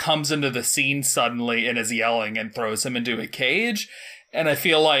kind of comes into the scene suddenly and is yelling and throws him into a cage. And I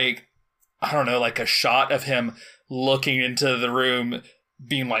feel like, I don't know, like a shot of him looking into the room,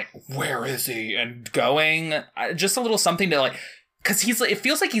 being like, where is he? And going. Just a little something to, like... Because it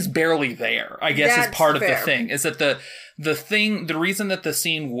feels like he's barely there, I guess. That's is part fair. Of the thing. Is that the reason that the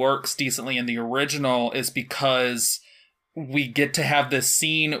scene works decently in the original is because... we get to have this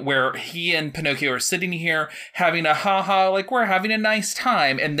scene where he and Pinocchio are sitting here having a ha-ha, like we're having a nice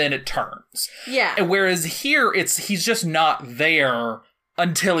time, and then it turns. Yeah. And whereas here, he's just not there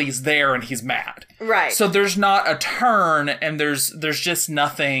until he's there and he's mad. Right. So there's not a turn, and there's just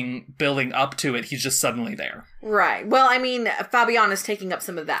nothing building up to it. He's just suddenly there. Right. Well, I mean, Fabiana's taking up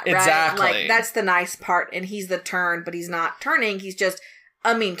some of that, right? Exactly. Like, that's the nice part, and he's the turn, but he's not turning. He's just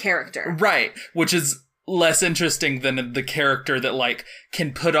a mean character. Right. Which is... less interesting than the character that, like,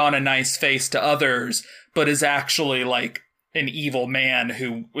 can put on a nice face to others, but is actually, like, an evil man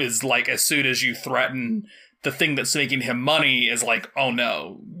who is, like, as soon as you threaten the thing that's making him money is like, oh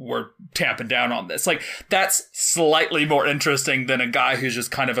no, we're tamping down on this. Like, that's slightly more interesting than a guy who's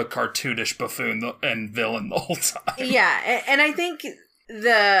just kind of a cartoonish buffoon and villain the whole time. Yeah, and I think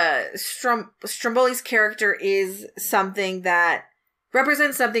the Stromboli's character is something that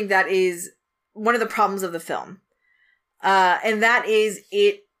represents something that is one of the problems of the film. And that is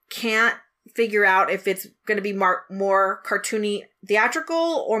it can't figure out if it's going to be more cartoony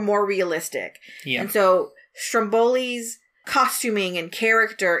theatrical or more realistic. Yeah. And so Stromboli's costuming and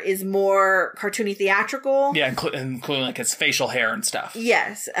character is more cartoony theatrical. Yeah, including like his facial hair and stuff.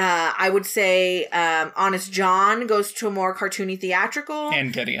 Yes. I would say Honest John goes to a more cartoony theatrical.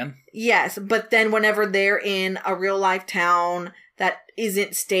 And Gideon. Yes, but then whenever they're in a real life town that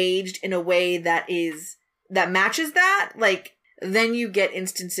isn't staged in a way that matches that, like, then you get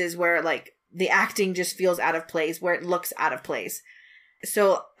instances where, like, the acting just feels out of place, where it looks out of place.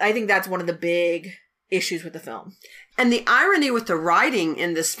 So I think that's one of the big issues with the film. And the irony with the writing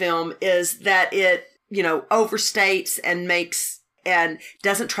in this film is that it, overstates and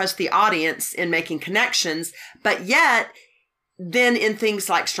doesn't trust the audience in making connections. But yet, then in things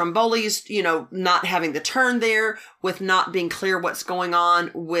like Stromboli's, not having the turn there, with not being clear what's going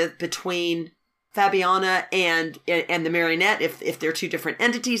on between Fabiana and the marionette, if they're two different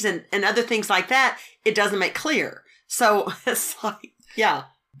entities and other things like that, it doesn't make clear. So it's like, yeah.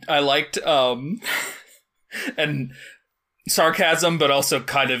 I liked, and sarcasm, but also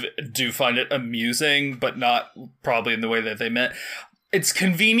kind of do find it amusing, but not probably in the way that they meant. It's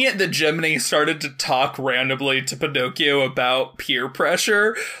convenient that Jiminy started to talk randomly to Pinocchio about peer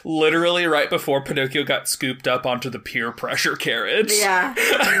pressure, literally right before Pinocchio got scooped up onto the peer pressure carriage. Yeah.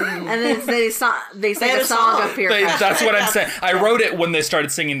 And then they sang a song of peer pressure. That's what I'm saying. I wrote it when they started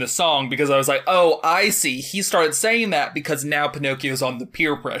singing the song because I was like, oh, I see. He started saying that because now Pinocchio's on the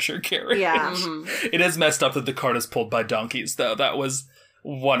peer pressure carriage. Yeah. Mm-hmm. It is messed up that the cart is pulled by donkeys, though. That was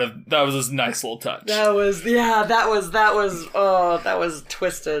a nice little touch. That was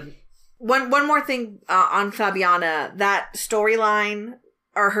twisted. One more thing on Fabiana, that storyline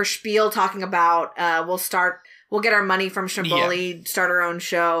or her spiel talking about we'll get our money from Stromboli, start our own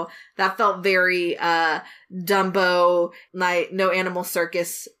show. That felt very Dumbo, like No Animal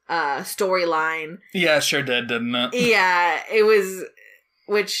Circus storyline. Yeah, sure did, didn't it? Yeah, it was,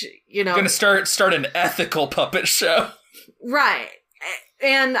 which, gonna start an ethical puppet show. Right.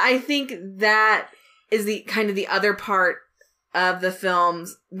 And I think that is the kind of the other part of the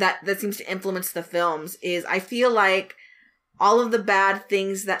films that seems to influence the films is I feel like all of the bad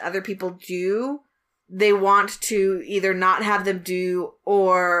things that other people do, they want to either not have them do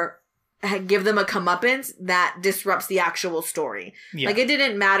or give them a comeuppance that disrupts the actual story. Yeah. Like, it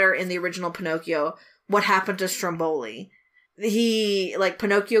didn't matter in the original Pinocchio what happened to Stromboli.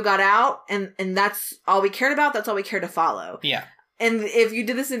 Pinocchio got out and that's all we cared about. That's all we cared to follow. Yeah. And if you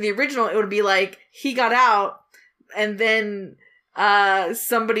did this in the original, it would be like, he got out, and then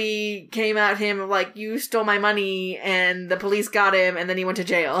somebody came at him like, you stole my money, and the police got him, and then he went to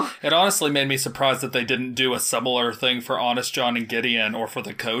jail. It honestly made me surprised that they didn't do a similar thing for Honest John and Gideon, or for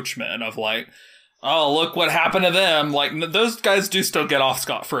the Coachman, of like, oh, look what happened to them. Like, those guys do still get off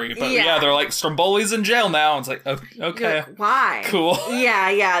scot-free. But yeah they're like, Stromboli's in jail now. And it's like, okay. Why? Cool.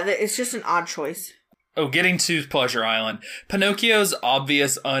 Yeah. It's just an odd choice. Oh, getting to Pleasure Island. Pinocchio's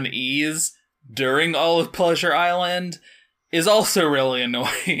obvious unease during all of Pleasure Island is also really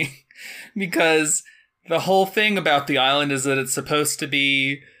annoying. Because the whole thing about the island is that it's supposed to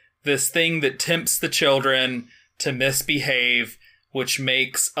be this thing that tempts the children to misbehave, which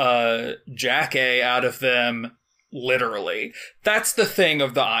makes a jackass out of them, literally. That's the thing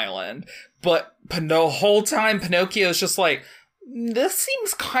of the island. But the whole time, Pinocchio's just like, this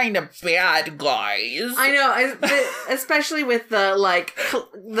seems kind of bad, guys. I know, especially with the, like...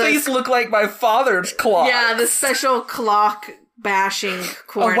 These look like my father's clocks. Yeah, the special clock bashing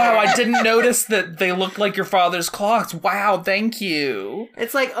corner. Oh, wow, I didn't notice that they look like your father's clocks. Wow, thank you.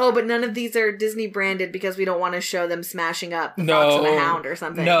 It's like, oh, but none of these are Disney branded because we don't want to show them smashing up the Fox and the Hound or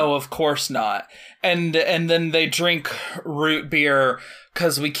something. No, of course not. And then they drink root beer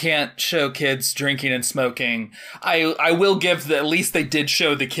because we can't show kids drinking and smoking. I will give at least they did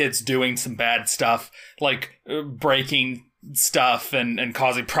show the kids doing some bad stuff, like breaking stuff and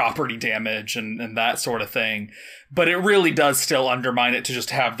causing property damage and that sort of thing. But it really does still undermine it to just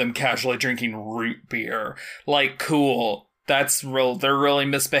have them casually drinking root beer. Like, cool. that's real. They're really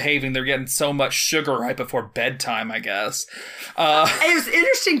misbehaving. They're getting so much sugar right before bedtime, I guess. It was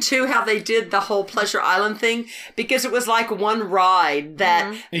interesting, too, how they did the whole Pleasure Island thing, because it was like one ride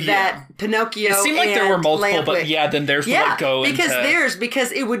that Pinocchio. It seemed like there were multiple, but then theirs would like go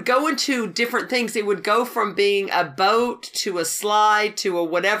because it would go into different things. It would go from being a boat to a slide to a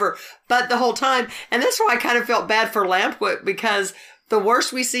whatever, but the whole time. And that's why I kind of felt bad for Lampwick, because the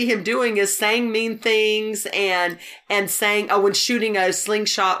worst we see him doing is saying mean things and saying, and shooting a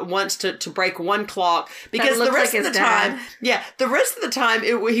slingshot once to break one clock. Because the rest of the time,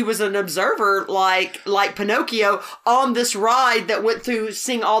 he was an observer like Pinocchio on this ride that went through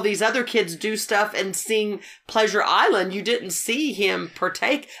seeing all these other kids do stuff and seeing Pleasure Island. You didn't see him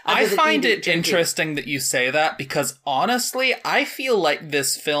partake. I find it interesting that you say that, because honestly, I feel like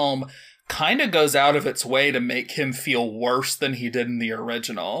this film kind of goes out of its way to make him feel worse than he did in the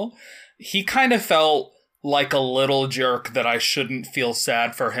original. He kind of felt like a little jerk that I shouldn't feel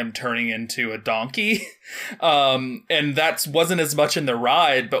sad for him turning into a donkey. And that wasn't as much in the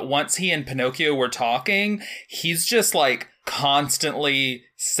ride, but once he and Pinocchio were talking, he's just like constantly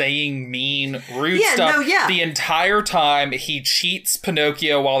saying mean, rude stuff the entire time. He cheats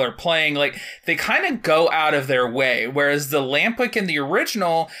Pinocchio while they're playing. Like, they kind of go out of their way. Whereas the Lampwick in the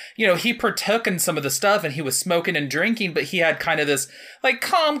original, he partook in some of the stuff and he was smoking and drinking, but he had kind of this like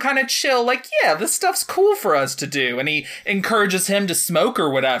calm, kind of chill, like, yeah, this stuff's cool for us to do. And he encourages him to smoke or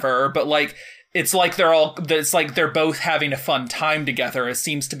whatever, but like, it's like they're both having a fun time together. It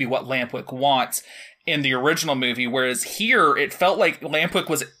seems to be what Lampwick wants in the original movie, whereas here it felt like Lampwick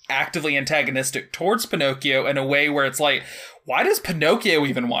was actively antagonistic towards Pinocchio in a way where it's like, why does Pinocchio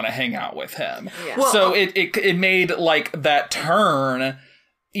even want to hang out with him? Yeah. Well, so it made like that turn.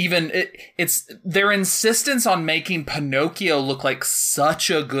 Even it's their insistence on making Pinocchio look like such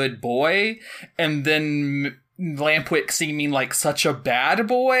a good boy, and then Lampwick seeming like such a bad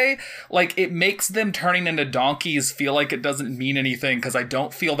boy, like it makes them turning into donkeys feel like it doesn't mean anything, because I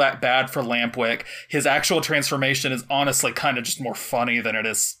don't feel that bad for Lampwick. His actual transformation is honestly kind of just more funny than it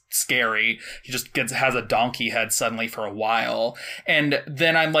is scary. He just has a donkey head suddenly for a while, and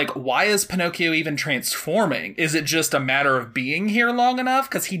then I'm like, why is Pinocchio even transforming? Is it just a matter of being here long enough?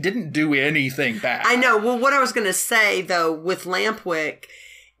 Because he didn't do anything bad. I know. Well, what I was going to say though with Lampwick,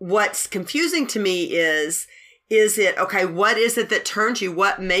 what's confusing to me is it, okay, what is it that turns you?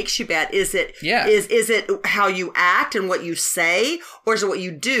 What makes you bad? Is it, is it how you act and what you say, or is it what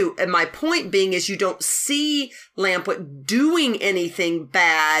you do? And my point being is you don't see Lampwick doing anything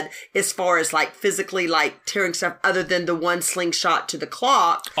bad as far as like physically like tearing stuff, other than the one slingshot to the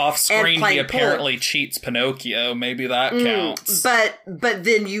clock. Off screen, he apparently cheats Pinocchio. Maybe that counts. But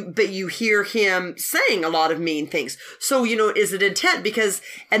then you hear him saying a lot of mean things. So, is it intent? Because,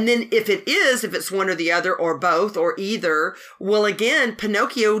 and then if it's one or the other or both or either, well, again,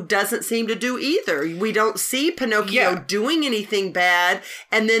 Pinocchio doesn't seem to do either. We don't see Pinocchio doing anything bad,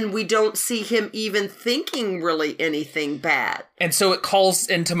 and then we don't see him even thinking really anything bad. And so it calls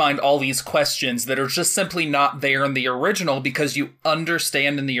into mind all these questions that are just simply not there in the original, because you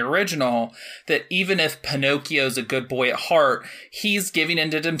understand in the original that even if Pinocchio's a good boy at heart, he's giving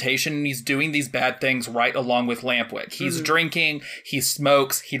into temptation and he's doing these bad things right along with Lampwick. He's drinking, he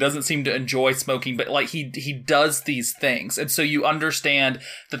smokes, he doesn't seem to enjoy smoking, but like he does these things. And so you understand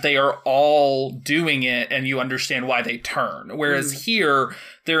that they are all doing it, and you understand why they turn. Whereas here,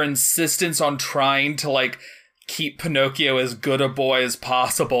 their insistence on trying to like keep Pinocchio as good a boy as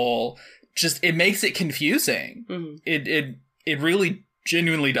possible, just, it makes it confusing. It really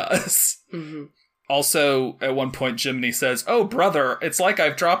genuinely does. Also, at one point, Jiminy says, "Oh, brother, it's like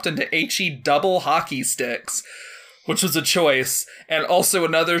I've dropped into HE double hockey sticks," which was a choice. And also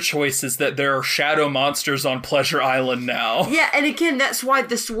another choice is that there are shadow monsters on Pleasure Island now. Yeah, and again, that's why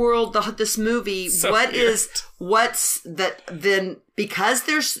this world, this movie, so what's that then, because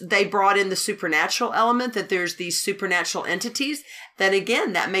they brought in the supernatural element, that there's these supernatural entities, that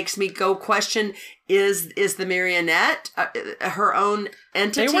again, that makes me go question, is the marionette her own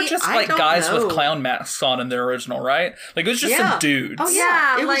entity? They were just like guys with clown masks on in their original, right? Like, it was just some dudes. Oh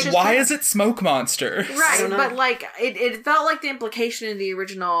yeah, why is it smoke monster? Right, but like it felt like the implication in the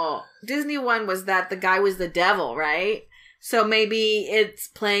original Disney one was that the guy was the devil, right? So maybe it's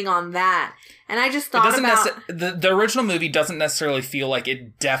playing on that. And I just thought the original movie doesn't necessarily feel like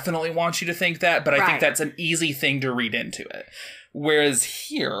it definitely wants you to think that, but I think that's an easy thing to read into it. Whereas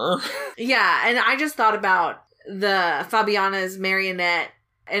here... Yeah, and I just thought about the Fabiana's marionette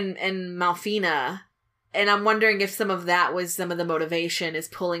and Malfina, and I'm wondering if some of that was some of the motivation is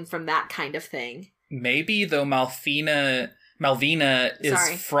pulling from that kind of thing. Maybe, though Malfina Malvina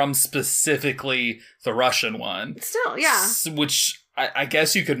is from specifically the Russian one. Still, yeah. Which I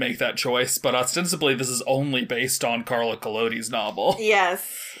guess you could make that choice, but ostensibly this is only based on Carla Collodi's novel. Yes.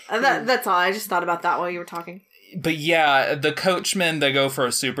 That's all. I just thought about that while you were talking. But yeah, the Coachmen, they go for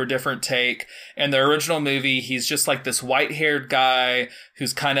a super different take. In the original movie, he's just like this white-haired guy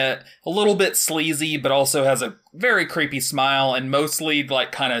who's kind of a little bit sleazy, but also has a very creepy smile and mostly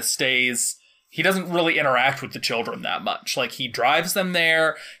like kind of stays... He doesn't really interact with the children that much. Like, he drives them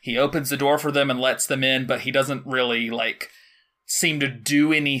there, he opens the door for them and lets them in, but he doesn't really, like, seem to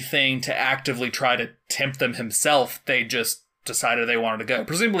do anything to actively try to tempt them himself. They just decided they wanted to go.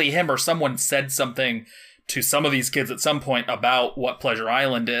 Presumably him or someone said something to some of these kids at some point about what Pleasure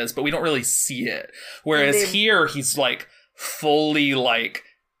Island is, but we don't really see it. Whereas here, he's, like, fully, like,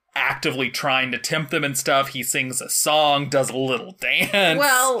 actively trying to tempt them and stuff. He sings a song, does a little dance.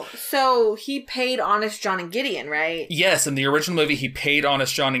 Well, so he paid Honest John and Gideon, right? Yes, in the original movie, he paid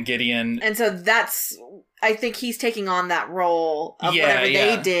Honest John and Gideon. And so that's... I think he's taking on that role of whatever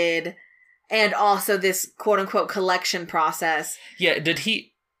they did, and also this quote-unquote collection process. Yeah, did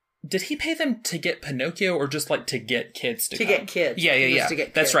he pay them to get Pinocchio or just like to get kids to come? Get kids. Yeah. To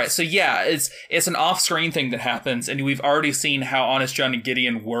get That's kids. right. So yeah, it's an off-screen thing that happens, and we've already seen how Honest John and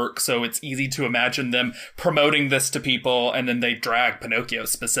Gideon work, so it's easy to imagine them promoting this to people, and then they drag Pinocchio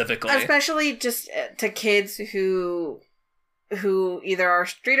specifically. Especially just to kids who either are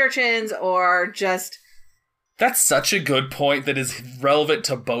street urchins or just... That's such a good point that is relevant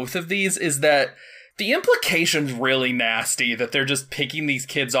to both of these, is that the implication's really nasty that they're just picking these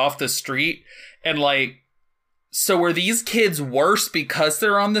kids off the street and like, so are these kids worse because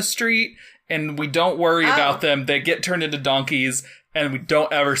they're on the street and we don't worry about them? They get turned into donkeys and we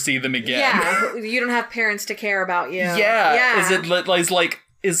don't ever see them again. Yeah, you don't have parents to care about you. Yeah.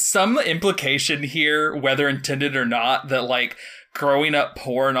 Is some implication here, whether intended or not, that like growing up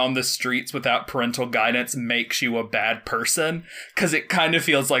poor and on the streets without parental guidance makes you a bad person? Because it kind of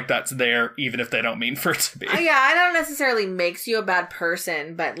feels like that's there, even if they don't mean for it to be. Yeah, I don't necessarily makes you a bad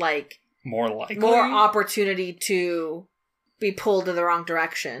person, but like... More likely. More opportunity to be pulled in the wrong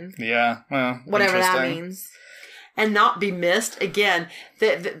direction. Yeah, well, whatever that means. And not be missed. Again,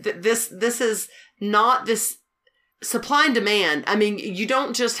 this is not this... Supply and demand. I mean, you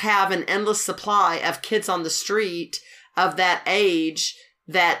don't just have an endless supply of kids on the street of that age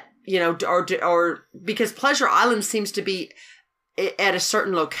that, you know, or because Pleasure Island seems to be at a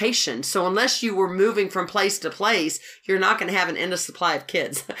certain location. So unless you were moving from place to place, you're not going to have an endless supply of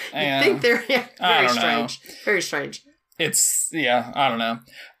kids. You think they're very strange. Very strange. I don't know.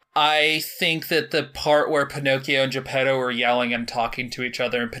 I think that the part where Pinocchio and Geppetto were yelling and talking to each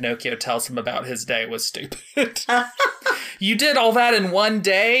other and Pinocchio tells him about his day was stupid. You did all that in one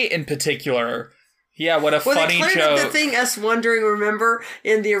day in particular. Yeah, what a funny joke. Well, they cleared up the thing, us wondering, remember,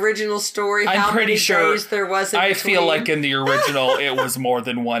 in the original story, how many days there was in between? I feel like in the original, it was more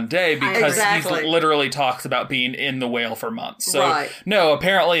than one day, because he literally talks about being in the whale for months. So, no,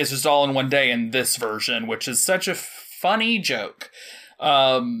 apparently it's just all in one day in this version, which is such a funny joke.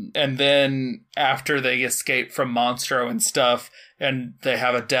 And then after they escape from Monstro and stuff, and they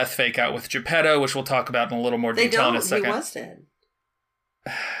have a death fake out with Geppetto, which we'll talk about in a little more detail in a second. He was dead.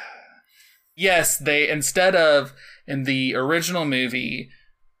 Yes, they, instead of, in the original movie,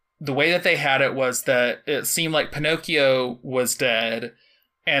 the way that they had it was that it seemed like Pinocchio was dead,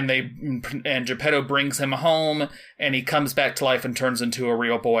 and Geppetto brings him home, and he comes back to life and turns into a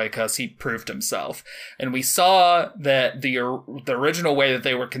real boy because he proved himself. And we saw that the original way that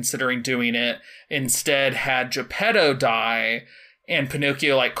they were considering doing it instead had Geppetto die, and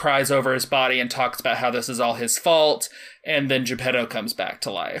Pinocchio like cries over his body and talks about how this is all his fault, and then Geppetto comes back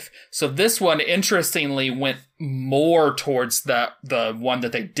to life. So this one, interestingly, went more towards the one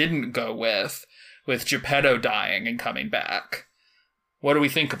that they didn't go with Geppetto dying and coming back. What do we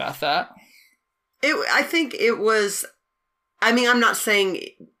think about that? I think it was... I mean, I'm not saying...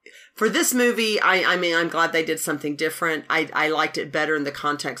 For this movie, I mean, I'm glad they did something different. I liked it better in the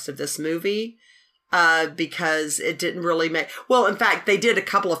context of this movie. Because it didn't really make... Well, in fact, they did a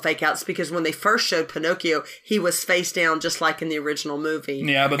couple of fake outs, because when they first showed Pinocchio, he was face down just like in the original movie.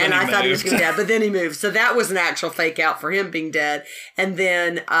 Yeah, but then I thought he was going to be dead, but then he moved. So that was an actual fake out for him being dead. And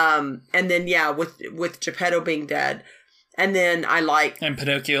then yeah, with Geppetto being dead. And then And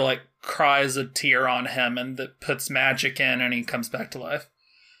Pinocchio, like, cries a tear on him and that puts magic in and he comes back to life.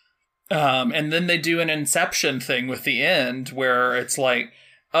 And then they do an Inception thing with the end where it's like,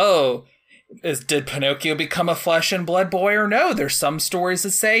 oh... did Pinocchio become a flesh and blood boy or no? There's some stories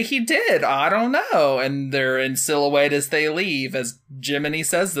that say he did. I don't know. And they're in silhouette as they leave, as Jiminy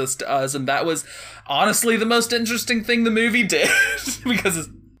says this to us. And that was honestly the most interesting thing the movie did.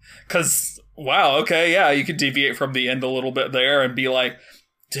 because, wow, okay, yeah, you could deviate from the end a little bit there and be like,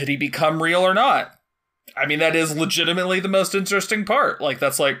 did he become real or not? I mean, that is legitimately the most interesting part. Like,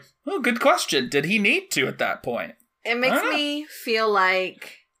 that's like, oh, good question. Did he need to at that point? It makes me feel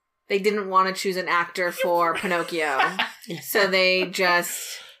like they didn't want to choose an actor for Pinocchio. So they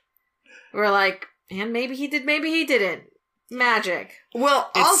just were like, and maybe he did, maybe he didn't. Magic. Well,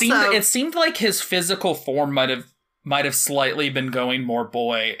 it seemed like his physical form might have slightly been going more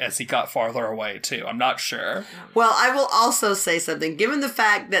boy as he got farther away, too. I'm not sure. Well, I will also say something. Given the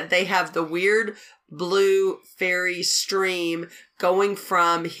fact that they have the weird blue fairy stream going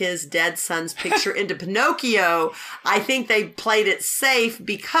from his dead son's picture into Pinocchio, I think they played it safe,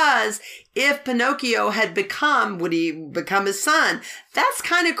 because if Pinocchio had would he become his son? That's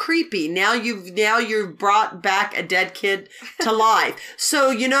kind of creepy. Now you've brought back a dead kid to life.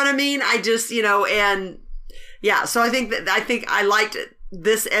 So, you know what I mean? I just, and yeah, so I think I liked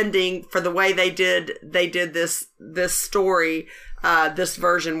this ending for the way they did this story, this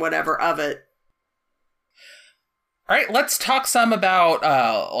version, whatever of it. All right, let's talk some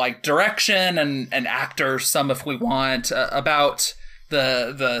about like direction and actors, some if we want, about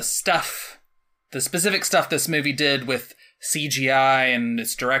the specific stuff this movie did with CGI and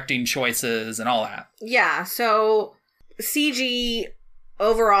its directing choices and all that. Yeah, so CG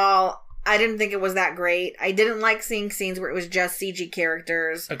overall, I didn't think it was that great. I didn't like seeing scenes where it was just CG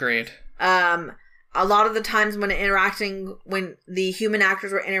characters. Agreed. A lot of the times when the human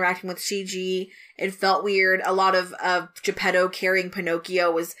actors were interacting with CG, it felt weird. A lot of Geppetto carrying Pinocchio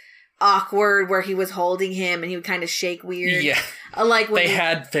was awkward, where he was holding him and he would kind of shake weird. Yeah. Like when they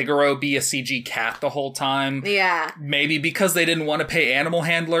had Figaro be a CG cat the whole time. Yeah. Maybe because they didn't want to pay animal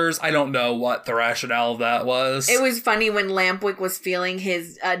handlers. I don't know what the rationale of that was. It was funny when Lampwick was feeling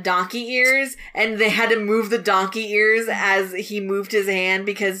his donkey ears, and they had to move the donkey ears as he moved his hand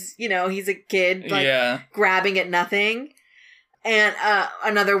because, he's a kid, grabbing at nothing. And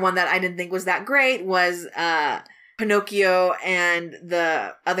another one that I didn't think was that great was Pinocchio and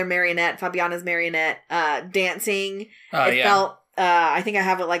the other marionette, Fabiana's marionette, dancing. It felt, I think I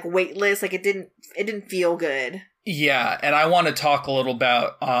have it like weightless, like it didn't feel good. Yeah, and I want to talk a little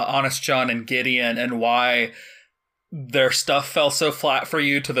about Honest John and Gideon and why their stuff fell so flat for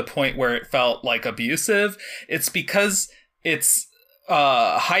you to the point where it felt like abusive. It's because it's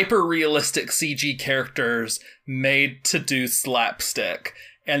hyper-realistic CG characters made to do slapstick.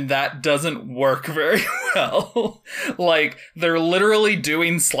 And that doesn't work very well. Like, they're literally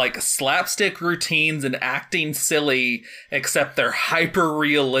doing, like, slapstick routines and acting silly, except they're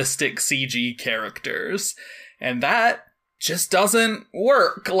hyper-realistic CG characters. And that just doesn't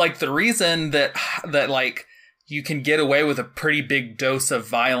work. Like, the reason that like, you can get away with a pretty big dose of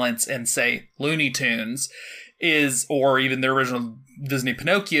violence in, say, Looney Tunes or even the original Disney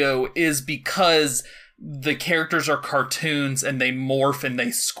Pinocchio, is because the characters are cartoons and they morph and they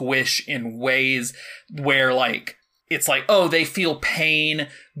squish in ways where, like, it's like, oh, they feel pain,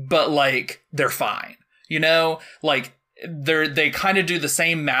 but, like, they're fine. Like, they kind of do the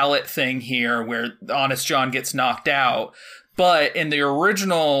same mallet thing here where Honest John gets knocked out. But in the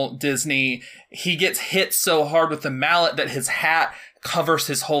original Disney, he gets hit so hard with the mallet that his hat covers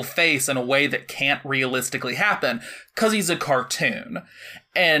his whole face in a way that can't realistically happen because he's a cartoon.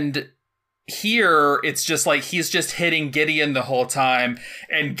 And here, it's just like he's just hitting Gideon the whole time,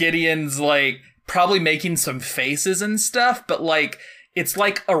 and Gideon's like probably making some faces and stuff, but like it's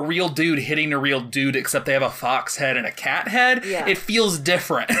like a real dude hitting a real dude, except they have a fox head and a cat head. Yeah. It feels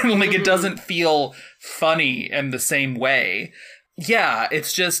different. Like it doesn't feel funny in the same way. Yeah,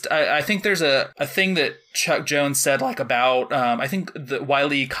 it's just, I think there's a thing that Chuck Jones said, like, about, I think the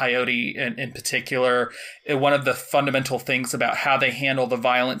Wile E. Coyote in particular, one of the fundamental things about how they handle the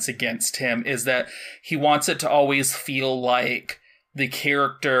violence against him is that he wants it to always feel like the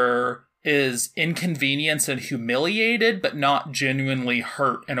character is inconvenienced and humiliated, but not genuinely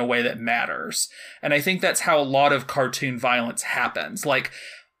hurt in a way that matters. And I think that's how a lot of cartoon violence happens. Like,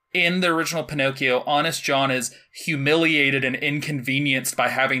 in the original Pinocchio, Honest John is humiliated and inconvenienced by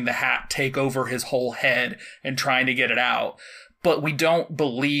having the hat take over his whole head and trying to get it out. But we don't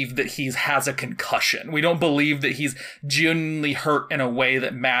believe that he has a concussion. We don't believe that he's genuinely hurt in a way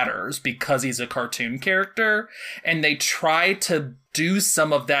that matters because he's a cartoon character. And they try to do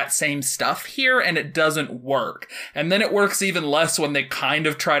some of that same stuff here, and it doesn't work. And then it works even less when they kind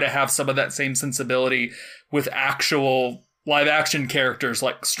of try to have some of that same sensibility with actual live action characters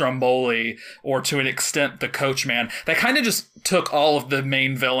like Stromboli, or to an extent the Coachman, that kind of just took all of the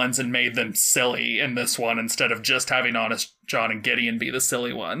main villains and made them silly in this one instead of just having Honest John and Gideon be the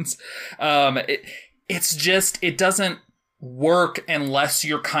silly ones. It's just, it doesn't work unless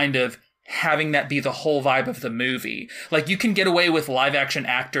you're kind of having that be the whole vibe of the movie. Like, you can get away with live action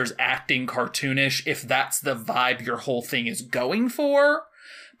actors acting cartoonish if that's the vibe your whole thing is going for.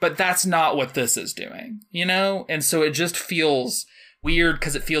 But that's not what this is doing, you know? And so it just feels weird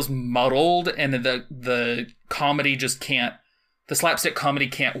because it feels muddled, and the comedy just can't, the slapstick comedy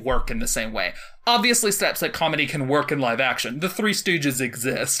can't work in the same way. Obviously, slapstick comedy can work in live action. The Three Stooges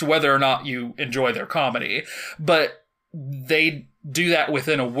exist, whether or not you enjoy their comedy. But they do that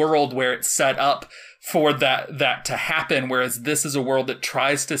within a world where it's set up for that to happen, whereas this is a world that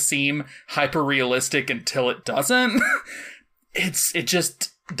tries to seem hyper-realistic until it doesn't. It just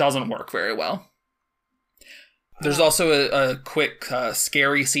doesn't work very well. There's also a quick,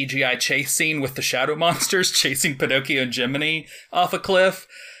 scary CGI chase scene with the shadow monsters chasing Pinocchio and Jiminy off a cliff,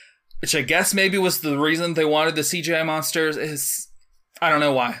 which I guess maybe was the reason they wanted the CGI monsters. I don't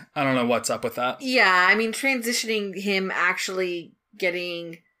know why. I don't know what's up with that. Yeah, I mean, transitioning him actually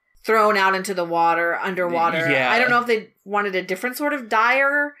getting thrown out into the water, underwater. Yeah. I don't know if they wanted a different sort of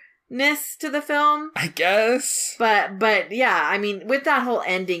direness to the film, I guess. But yeah, I mean, with that whole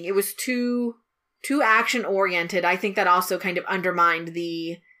ending, it was too action oriented. I think that also kind of undermined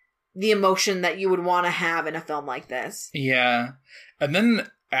the emotion that you would want to have in a film like this. Yeah. And then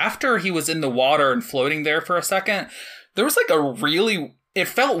after he was in the water and floating there for a second, there was like it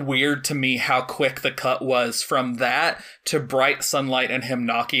felt weird to me how quick the cut was from that to bright sunlight and him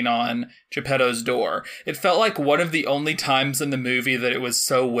knocking on Geppetto's door. It felt like one of the only times in the movie that it was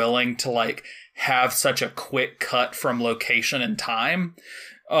so willing to like have such a quick cut from location and time.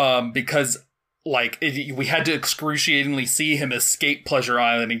 Because like we had to excruciatingly see him escape Pleasure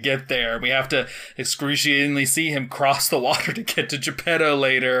Island and get there. We have to excruciatingly see him cross the water to get to Geppetto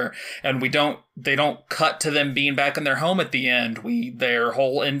later. And they don't cut to them being back in their home at the end. Their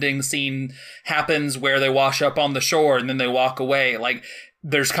whole ending scene happens where they wash up on the shore and then they walk away. Like,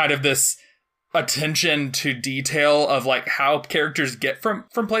 there's kind of this attention to detail of like how characters get from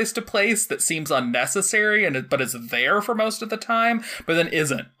place to place that seems unnecessary, but is there for most of the time, but then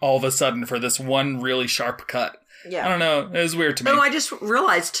isn't all of a sudden for this one really sharp cut. Yeah. I don't know. It was weird to me. No, I just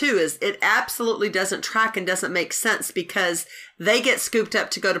realized too is it absolutely doesn't track and doesn't make sense because they get scooped up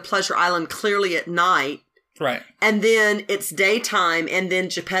to go to Pleasure Island clearly at night. Right. And then it's daytime, and then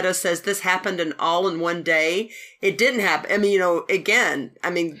Geppetto says this happened all in one day. It didn't happen. I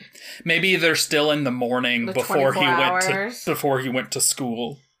mean, maybe they're still in the morning before he went to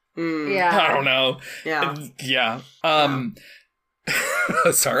school. Yeah. I don't know. Yeah. Yeah.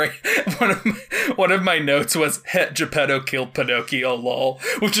 Sorry. One of my notes was Geppetto killed Pinocchio, lol,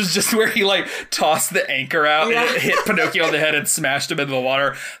 which is just where he like tossed the anchor out and it hit Pinocchio on the head and smashed him into the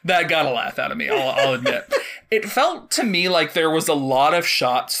water. That got a laugh out of me, I'll admit. It felt to me like there was a lot of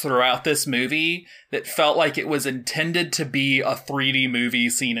shots throughout this movie that felt like it was intended to be a 3D movie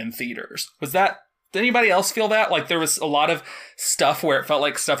seen in theaters. Did anybody else feel that? Like there was a lot of stuff where it felt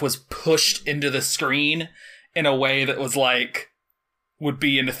like stuff was pushed into the screen in a way that was like would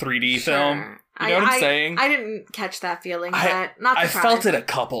be in a 3D film. You know what I'm saying? I didn't catch that feeling. I felt it a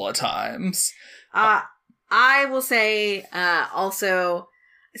couple of times. I will say also,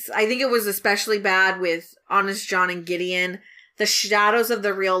 I think it was especially bad with Honest John and Gideon. The shadows of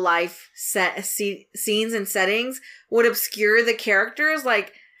the real life scenes and settings would obscure the characters.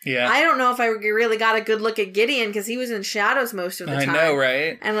 Like, yeah. I don't know if I really got a good look at Gideon because he was in shadows most of the time. I know,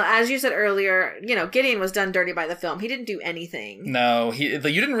 right? And as you said earlier, Gideon was done dirty by the film. He didn't do anything. No, you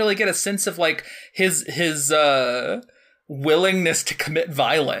didn't really get a sense of like his willingness to commit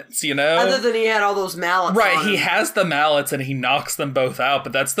violence, Other than he had all those mallets. Right, he has the mallets and he knocks them both out,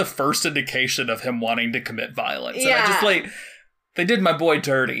 but that's the first indication of him wanting to commit violence. Yeah. And I just like, they did my boy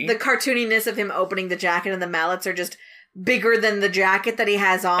dirty. The cartooniness of him opening the jacket and the mallets are just bigger than the jacket that he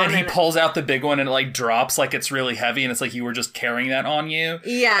has on. And he pulls out the big one and it like drops like it's really heavy and it's like you were just carrying that on you.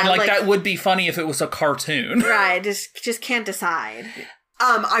 Yeah. And like that would be funny if it was a cartoon. Right. Just can't decide.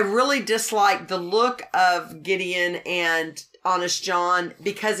 I really dislike the look of Gideon and Honest John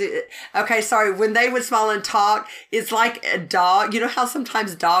because when they would smile and talk, it's like a dog. You know how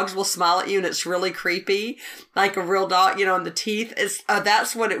sometimes dogs will smile at you and it's really creepy, like a real dog. And the teeth is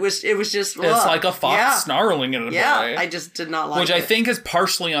that's what it was. It was just it's like a fox snarling at a boy. I just did not like it. Which I think is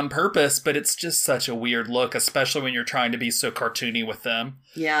partially on purpose, but it's just such a weird look, especially when you're trying to be so cartoony with them.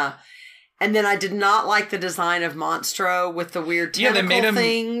 Yeah. And then I did not like the design of Monstro with the weird tentacle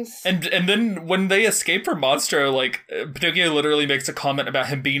things. And then when they escape from Monstro, like, Pinocchio literally makes a comment about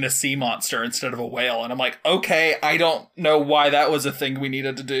him being a sea monster instead of a whale. And I'm like, okay, I don't know why that was a thing we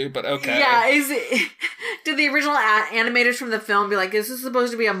needed to do, but okay. Yeah, did the original animators from the film be like, this is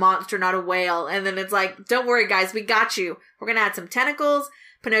supposed to be a monster, not a whale? And then it's like, don't worry, guys, we got you. We're going to add some tentacles.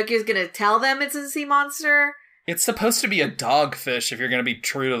 Pinocchio's going to tell them it's a sea monster. It's supposed to be a dogfish if you're going to be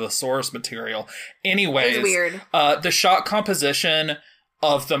true to the source material. Anyways, it's weird. The shot composition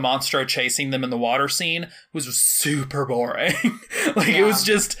of the Monstro chasing them in the water scene was super boring. It was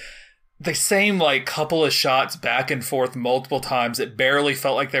just the same, like, couple of shots back and forth multiple times. It barely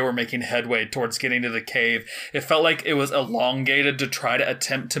felt like they were making headway towards getting to the cave. It felt like it was elongated to try to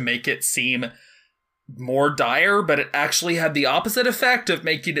attempt to make it seem more dire, but it actually had the opposite effect of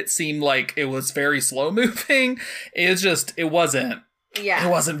making it seem like it was very slow moving. It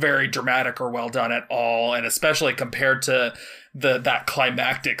wasn't very dramatic or well done at all, and especially compared to that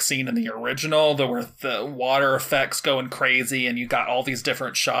climactic scene in the original, where the water effects going crazy and you got all these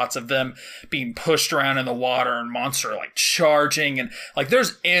different shots of them being pushed around in the water and Monster like charging, and like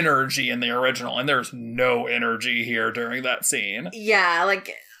there's energy in the original and there's no energy here during that scene. Yeah,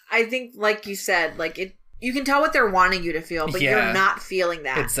 like I think, like you said, like you can tell what they're wanting you to feel, but you're not feeling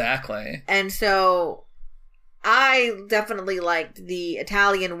that. Exactly. And so I definitely liked the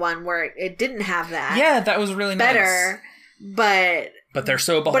Italian one where it didn't have that. Yeah, that was really better, nice. But they're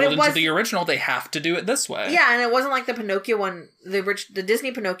so beholden to the original, they have to do it this way. Yeah, and it wasn't like the Pinocchio one, the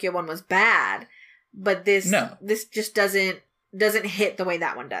Disney Pinocchio one was bad, but this just doesn't hit the way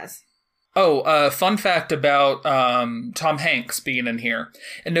that one does. Oh, fun fact about Tom Hanks being in here.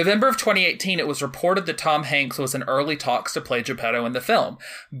 In November of 2018, it was reported that Tom Hanks was in early talks to play Geppetto in the film,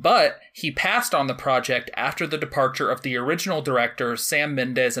 but he passed on the project after the departure of the original directors Sam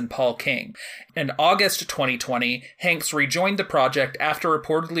Mendes and Paul King. In August 2020, Hanks rejoined the project after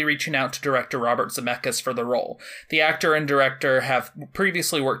reportedly reaching out to director Robert Zemeckis for the role. The actor and director have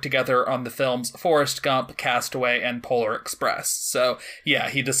previously worked together on the films Forrest Gump, Castaway, and Polar Express. So, yeah,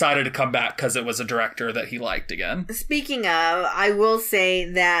 he decided to come back because it was a director that he liked again. Speaking of, I will say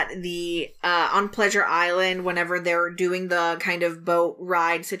that the on Pleasure Island, whenever they're doing the kind of boat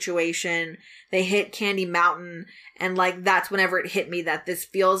ride situation, they hit Candy Mountain, and like that's whenever it hit me that this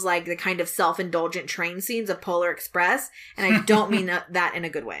feels like the kind of self-indulgent train scenes of Polar Express, and I don't mean that in a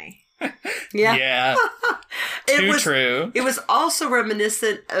good way. Yeah. True. It was also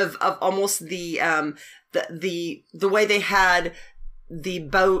reminiscent of almost the way they had the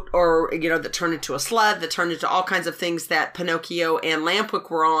boat, or that turned into a sled, that turned into all kinds of things that Pinocchio and Lampwick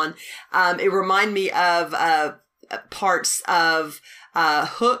were on. It reminded me of parts of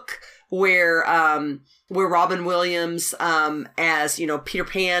Hook, where Robin Williams, as Peter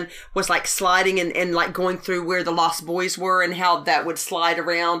Pan, was like sliding and like going through where the Lost Boys were and how that would slide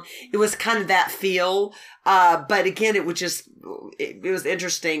around. It was kind of that feel. But again, it was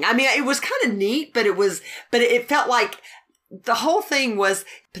interesting. I mean, it was kind of neat, but it felt like the whole thing was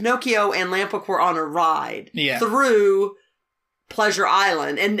Pinocchio and Lampwick were on a ride through Pleasure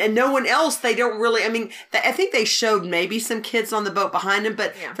Island, and no one else. They don't really. I mean, I think they showed maybe some kids on the boat behind them,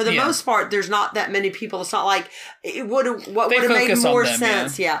 but for the most part, there's not that many people. It's not like it would have. What would have made more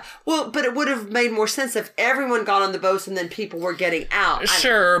sense? Yeah. Well, but it would have made more sense if everyone got on the boats and then people were getting out.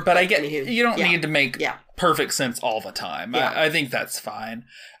 Sure, but I get you don't need to make perfect sense all the time. Yeah. I think that's fine.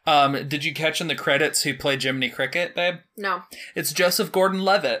 Did you catch in the credits who played Jiminy Cricket, babe? No. It's Joseph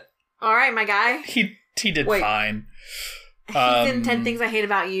Gordon-Levitt. All right, my guy. He did fine. He's in 10 Things I Hate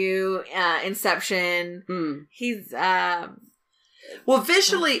About You, Inception. He's, well,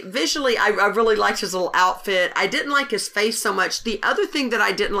 visually, I really liked his little outfit. I didn't like his face so much. The other thing that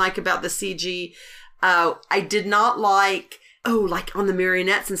I didn't like about the CG, I did not like, like on the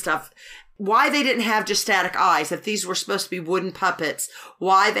marionettes and stuff, why they didn't have just static eyes. If these were supposed to be wooden puppets,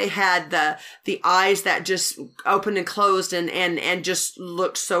 why they had the eyes that just opened and closed and just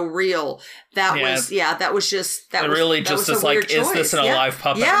looked so real. That was really just this like, choice. Is this a live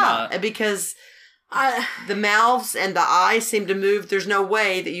puppet or not? Because the mouths and the eyes seem to move. There's no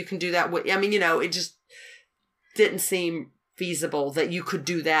way that you can do that. I mean, it just didn't seem feasible that you could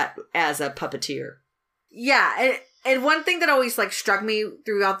do that as a puppeteer. Yeah. And one thing that always like struck me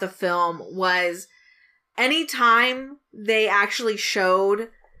throughout the film was anytime they actually showed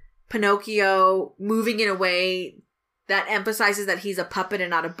Pinocchio moving in a way that emphasizes that he's a puppet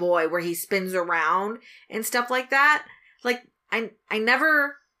and not a boy, where he spins around and stuff like that, like I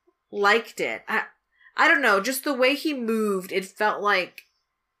never liked it. I don't know, just the way he moved, it felt like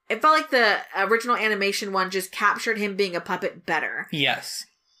the original animation one just captured him being a puppet better. Yes.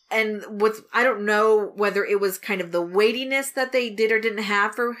 I don't know whether it was kind of the weightiness that they did or didn't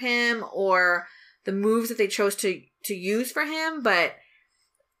have for him, or the moves that they chose to use for him, but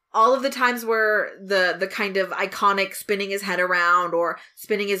all of the times where the kind of iconic spinning his head around or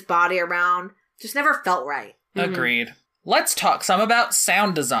spinning his body around just never felt right. Agreed. Mm-hmm. Let's talk some about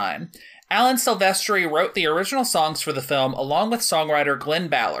sound design. Alan Silvestri wrote the original songs for the film along with songwriter Glenn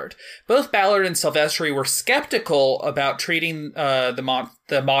Ballard. Both Ballard and Silvestri were skeptical about treating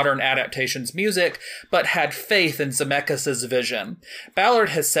the modern adaptation's music, but had faith in Zemeckis' vision. Ballard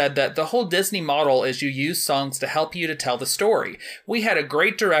has said that the whole Disney model is you use songs to help you to tell the story. We had a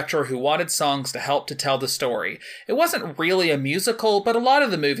great director who wanted songs to help to tell the story. It wasn't really a musical, but a lot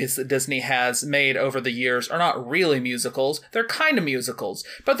of the movies that Disney has made over the years are not really musicals. They're kind of musicals,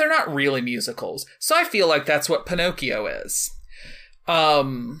 but they're not really musicals. So I feel like that's what Pinocchio is.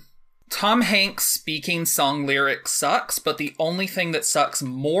 Tom Hanks speaking song lyrics sucks, but the only thing that sucks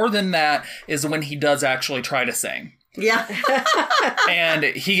more than that is when he does actually try to sing. Yeah. And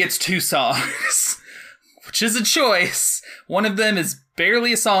he gets 2 songs, which is a choice. One of them is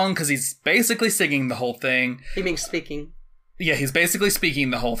barely a song because he's basically singing the whole thing. He means speaking. Yeah, he's basically speaking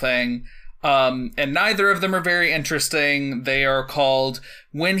the whole thing. And neither of them are very interesting. They are called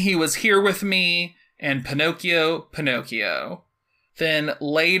When He Was Here With Me and Pinocchio, Pinocchio. Then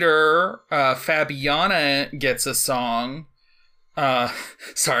later, Fabiana gets a song.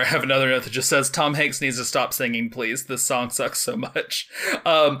 Sorry, I have another note that just says, Tom Hanks needs to stop singing, please. This song sucks so much.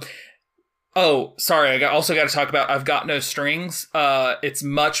 Oh, sorry, I also got to talk about I've Got No Strings. It's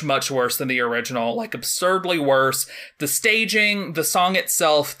much, much worse than the original, like absurdly worse. The staging, the song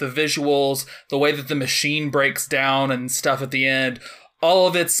itself, the visuals, the way that the machine breaks down and stuff at the end, all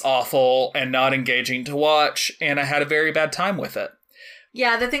of it's awful and not engaging to watch, and I had a very bad time with it.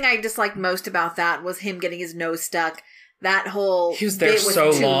 Yeah, the thing I disliked most about that was him getting his nose stuck. That whole he was there bit was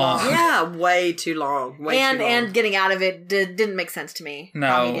so too long. Yeah, way too long. Way too long. And getting out of it didn't make sense to me.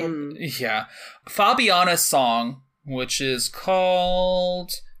 No, yeah. Fabiana's song, which is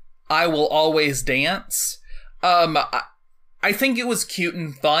called I Will Always Dance. I think it was cute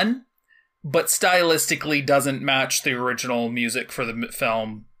and fun, but stylistically doesn't match the original music for the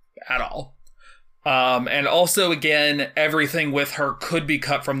film at all. And also, again, everything with her could be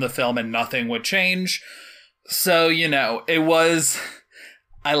cut from the film and nothing would change. So, you know,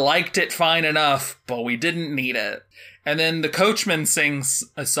 I liked it fine enough, but we didn't need it. And then the coachman sings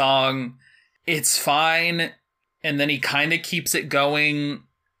a song, it's fine, and then he kind of keeps it going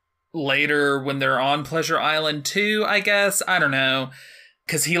later when they're on Pleasure Island 2, I guess. I don't know.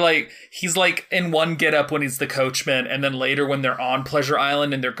 Because he's in one get-up when he's the coachman, and then later when they're on Pleasure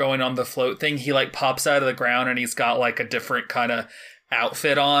Island and they're going on the float thing, he pops out of the ground and he's got a different kind of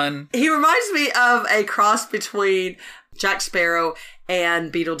outfit on. He reminds me of a cross between Jack Sparrow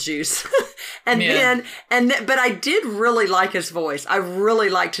and Beetlejuice. But I did really like his voice. I really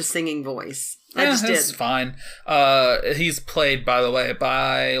liked his singing voice. I just did. It's fine. He's played, by the way,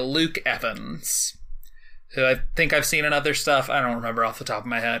 by Luke Evans, who I think I've seen in other stuff. I don't remember off the top of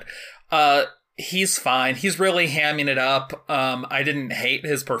my head. He's fine. He's really hamming it up. I didn't hate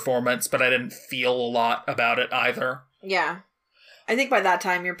his performance, but I didn't feel a lot about it either. Yeah. I think by that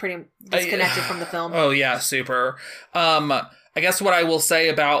time you're pretty disconnected from the film. Oh, yeah, super. I guess what I will say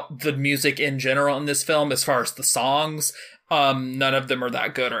about the music in general in this film, as far as the songs, none of them are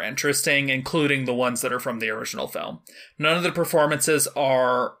that good or interesting, including the ones that are from the original film. Most of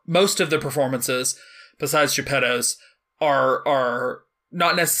the performances, besides Geppetto's, are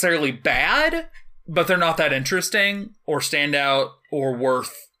not necessarily bad, but they're not that interesting or stand out or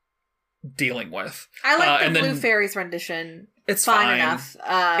worth dealing with. I like the Blue Fairy's rendition. It's fine enough.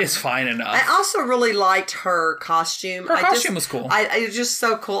 It's fine enough. I also really liked her costume. Her costume was cool. It was just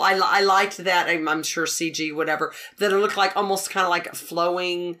so cool. I liked that. I'm sure CG, whatever, that it looked like almost kind of like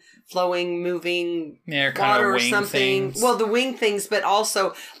flowing, moving water or something. Things. Well, the wing things, but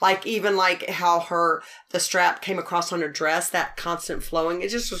also even how the strap came across on her dress, that constant flowing. It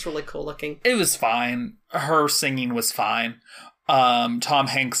just was really cool looking. It was fine. Her singing was fine. Tom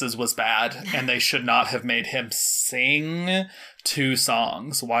Hanks's was bad, and they should not have made him sing 2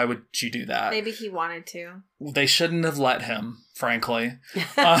 songs. Why would you do that? Maybe he wanted to. They shouldn't have let him, frankly.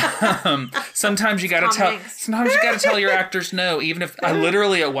 Sometimes you gotta tell your actors no, even if I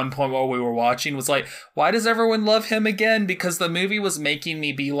literally at one point while we were watching was like, why does everyone love him again? Because the movie was making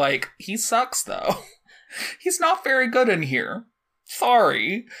me be like, he sucks though. He's not very good in here.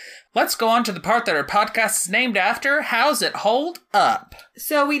 Sorry. Let's go on to the part that our podcast is named after. How's it hold up?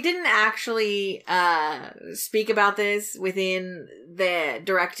 So we didn't actually speak about this within the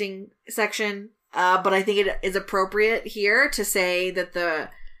directing section, but I think it is appropriate here to say that the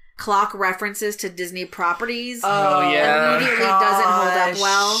clock references to Disney properties. Immediately doesn't hold up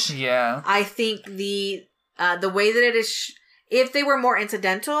well. Yeah. I think the way that it is, if they were more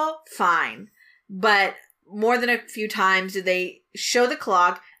incidental, fine. But more than a few times did they show the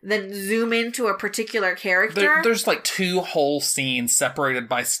clock, then zoom into a particular character. There's like 2 whole scenes separated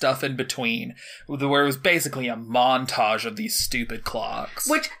by stuff in between, where it was basically a montage of these stupid clocks.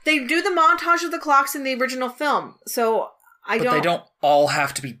 Which, they do the montage of the clocks in the original film, so But they don't all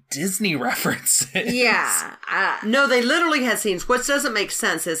have to be Disney references. Yeah. No, they literally had scenes. What doesn't make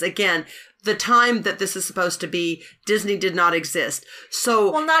sense is, again, the time that this is supposed to be, Disney did not exist.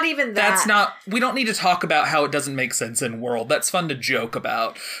 So, well, not even that. We don't need to talk about how it doesn't make sense in World. That's fun to joke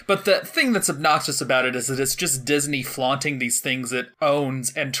about. But the thing that's obnoxious about it is that it's just Disney flaunting these things it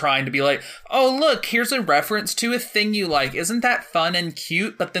owns and trying to be like, oh, look, here's a reference to a thing you like. Isn't that fun and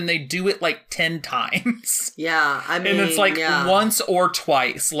cute? But then they do it like 10 times. Yeah, I mean, and it's like once or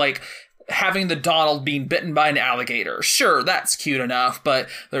twice, like having the Donald being bitten by an alligator. Sure, that's cute enough, but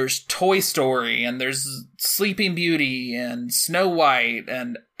there's Toy Story and there's Sleeping Beauty and Snow White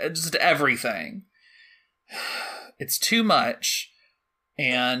and just everything. It's too much,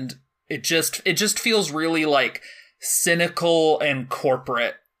 and it just feels really like cynical and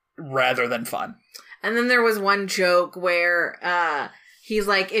corporate rather than fun. And then there was one joke where he's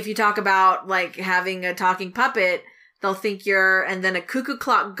like, if you talk about like having a talking puppet, they'll think and then a cuckoo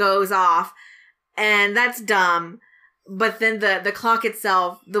clock goes off, and that's dumb. But then the clock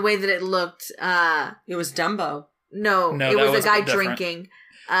itself, the way that it looked, it was Dumbo. No, it was a guy different. drinking,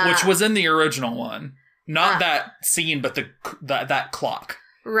 which was in the original one, not that scene, but that clock.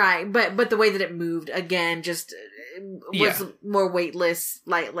 Right, but the way that it moved again just was more weightless,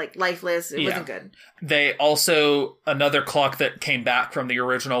 like lifeless. It wasn't good. They also, another clock that came back from the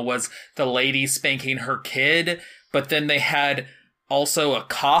original was the lady spanking her kid. But then they had also a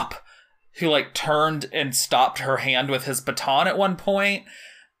cop who like turned and stopped her hand with his baton at one point.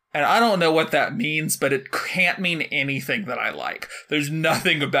 And I don't know what that means, but it can't mean anything that I like. There's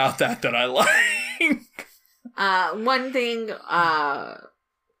nothing about that I like. One thing,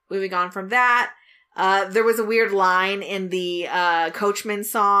 moving on from that, there was a weird line in the Coachman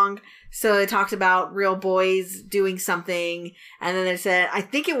song. So it talked about real boys doing something, and then it said, I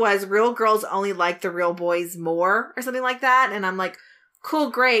think it was, real girls only like the real boys more, or something like that. And I'm like, cool,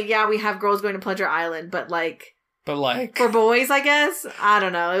 great, yeah, we have girls going to Pleasure Island, but like for boys, I guess? I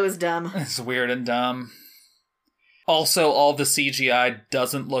don't know, it was dumb. It's weird and dumb. Also, all the CGI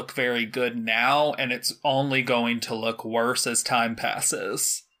doesn't look very good now, and it's only going to look worse as time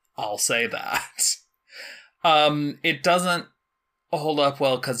passes. I'll say that. It doesn't hold up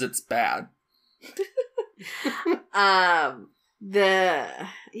well because it's bad. Again,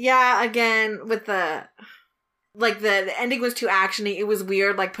 with the ending was too actiony. It was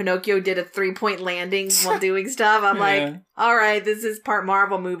weird. Like Pinocchio did a 3-point landing while doing stuff. I'm like, all right, this is part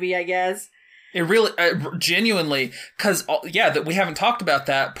Marvel movie, I guess. It really, genuinely, because that we haven't talked about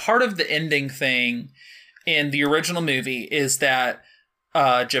that. Part of the ending thing in the original movie is that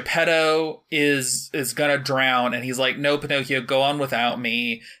Geppetto is gonna drown, and he's like, no, Pinocchio, go on without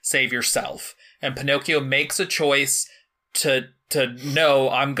me, save yourself. And Pinocchio makes a choice to no,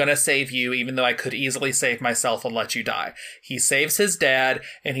 I'm gonna save you, even though I could easily save myself and let you die. He saves his dad,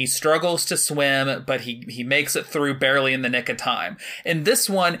 and he struggles to swim, but he makes it through barely in the nick of time. In this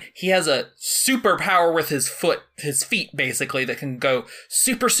one, he has a superpower with his feet, basically, that can go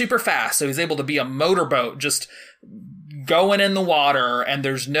super, super fast, so he's able to be a motorboat, just going in the water, and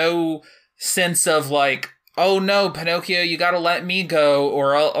there's no sense of like, oh no, Pinocchio, you gotta let me go,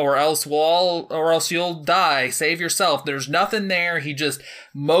 or else you'll die. Save yourself. There's nothing there. He just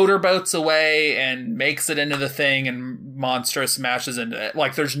motorboats away and makes it into the thing, and Monstro smashes into it.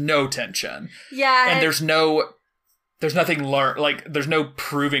 Like, there's no tension. Yeah, and there's nothing learned. Like, there's no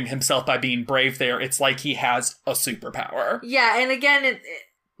proving himself by being brave there. It's like he has a superpower. Yeah, and again,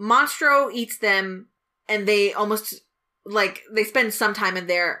 Monstro eats them, and they almost they spend some time in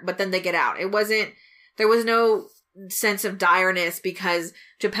there, but then they get out. There was no sense of direness because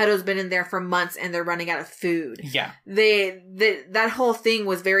Geppetto's been in there for months and they're running out of food. Yeah. That whole thing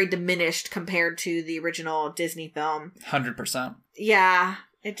was very diminished compared to the original Disney film. 100%. Yeah.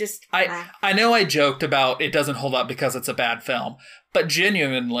 It just... I know I joked about it doesn't hold up because it's a bad film, but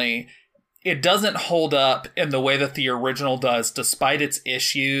genuinely, it doesn't hold up in the way that the original does, despite its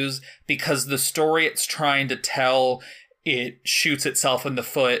issues, because the story it's trying to tell, it shoots itself in the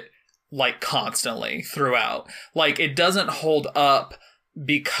foot constantly throughout. It doesn't hold up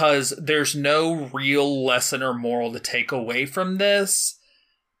because there's no real lesson or moral to take away from this,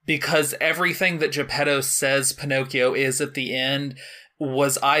 because everything that Geppetto says Pinocchio is at the end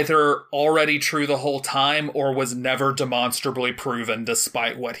was either already true the whole time or was never demonstrably proven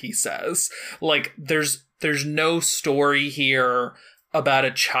despite what he says. Like, there's no story here about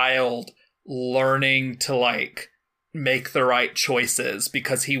a child learning to, like, make the right choices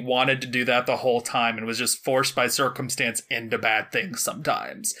because he wanted to do that the whole time and was just forced by circumstance into bad things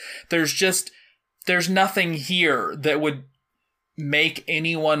sometimes. There's nothing here that would make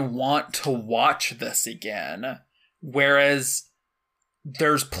anyone want to watch this again. Whereas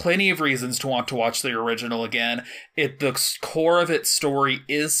there's plenty of reasons to want to watch the original again. The core of its story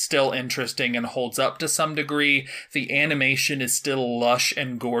is still interesting and holds up to some degree. The animation is still lush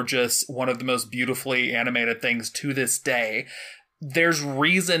and gorgeous, one of the most beautifully animated things to this day. There's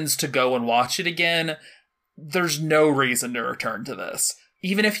reasons to go and watch it again. There's no reason to return to this.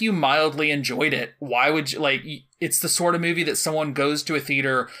 Even if you mildly enjoyed it, why would you, like, it's the sort of movie that someone goes to a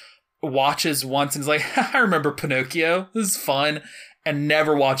theater, watches once and is like, I remember Pinocchio, this is fun, and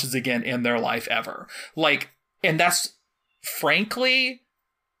never watches again in their life ever. Like, and that's frankly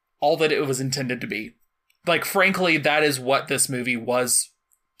all that it was intended to be. Like, frankly, that is what this movie was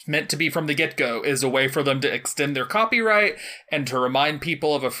meant to be from the get-go, is a way for them to extend their copyright and to remind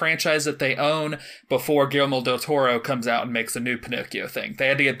people of a franchise that they own before Guillermo del Toro comes out and makes a new Pinocchio thing. They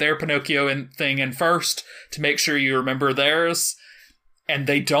had to get their Pinocchio thing in first to make sure you remember theirs, and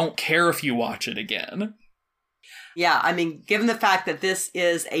they don't care if you watch it again. Yeah, I mean, given the fact that this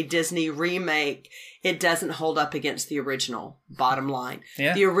is a Disney remake, it doesn't hold up against the original, bottom line.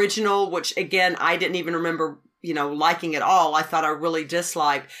 Yeah. The original, which, again, I didn't even remember, liking at all. I thought I really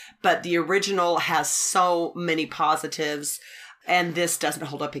disliked. But the original has so many positives, and this doesn't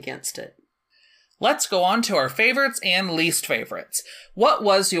hold up against it. Let's go on to our favorites and least favorites. What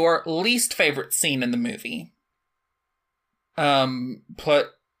was your least favorite scene in the movie?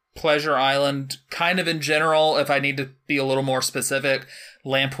 Pleasure Island, kind of in general, if I need to be a little more specific,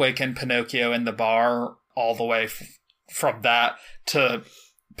 Lampwick and Pinocchio in the bar, all the way from that to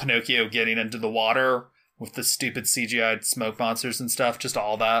Pinocchio getting into the water with the stupid CGI smoke monsters and stuff, just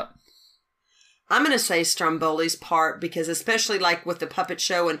all that. I'm going to say Stromboli's part, because especially like with the puppet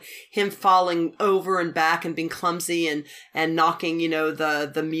show and him falling over and back and being clumsy and knocking,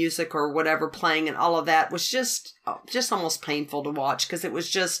 the music or whatever playing and all of that was just almost painful to watch because it was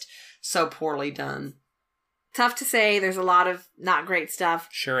just so poorly done. Tough to say. There's a lot of not great stuff.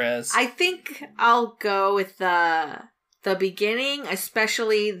 Sure is. I think I'll go with the beginning,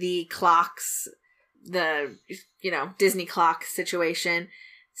 especially the clocks, the, Disney clock situation.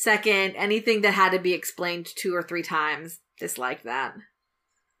 Second, anything that had to be explained 2 or 3 times. Dislike that.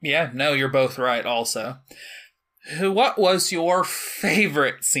 Yeah, no, you're both right also. What was your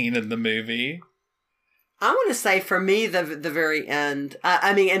favorite scene in the movie? I want to say for me, the very end,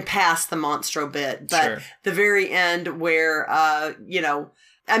 and past the Monstro bit, but sure. The very end where,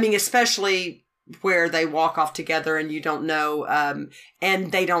 especially where they walk off together and you don't know,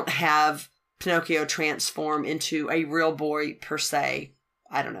 and they don't have Pinocchio transform into a real boy per se.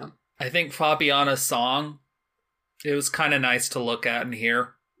 I don't know. I think Fabiana's song, it was kind of nice to look at and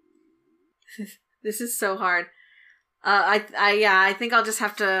hear. This is so hard. I think I'll just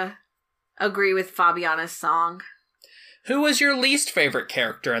have to agree with Fabiana's song. Who was your least favorite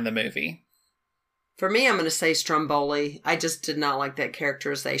character in the movie? For me, I'm going to say Stromboli. I just did not like that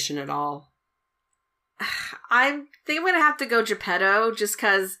characterization at all. I think I'm going to have to go Geppetto, just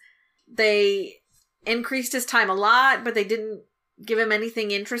because they increased his time a lot, but they didn't give him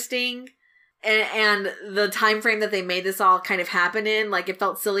anything interesting. And the time frame that they made this all kind of happen in, like, it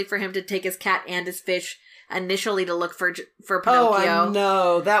felt silly for him to take his cat and his fish initially to look for Pinocchio. Oh, I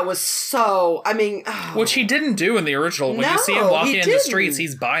know. That was so... Which he didn't do in the original. When you see him walking in the streets,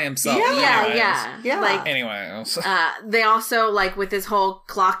 he's by himself. Yeah. Like, anyways. They also, like, with his whole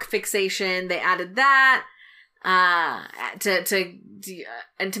clock fixation, they added that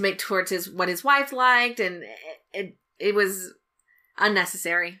to make towards what his wife liked, and it was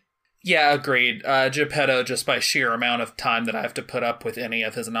unnecessary. Yeah, agreed. Geppetto, just by sheer amount of time that I have to put up with any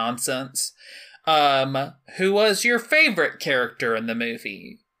of his nonsense. Who was your favorite character in the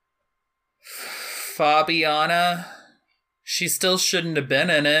movie? Fabiana. She still shouldn't have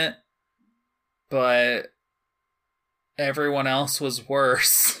been in it, but everyone else was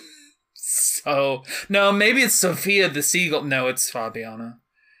worse. So, no, maybe it's Sophia the Seagull. No, it's Fabiana.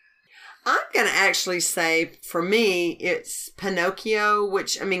 I'm going to actually say, for me, it's Pinocchio,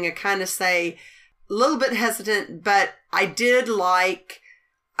 which, I kind of say a little bit hesitant, but I did like,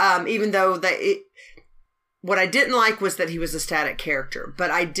 even though what I didn't like was that he was a static character, but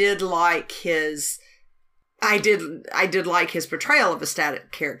I did like his I did like his portrayal of a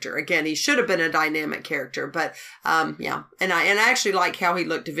static character. Again, he should have been a dynamic character, but yeah. And I actually like how he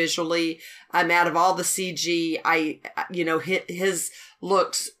looked visually. Out of all the CG, his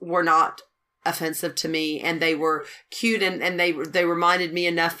looks were not offensive to me, and they were cute, and they reminded me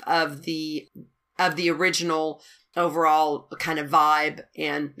enough of the original overall kind of vibe.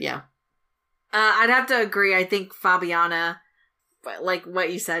 And yeah, I'd have to agree. I think Fabiana, like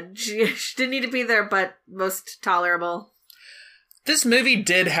what you said, she didn't need to be there, but most tolerable. This movie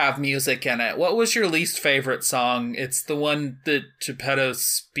did have music in it. What was your least favorite song? It's the one that Geppetto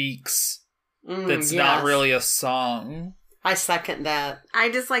speaks. That's not really a song. I second that. I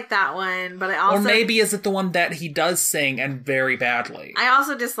dislike that one, but I also... Or maybe is it the one that he does sing and very badly? I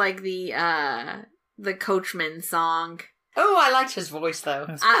also dislike the Coachman song. Oh, I liked his voice though.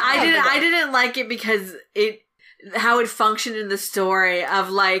 I didn't like it because how it functioned in the story of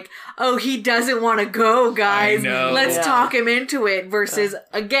like, oh, he doesn't want to go, guys. Let's talk him into it. Versus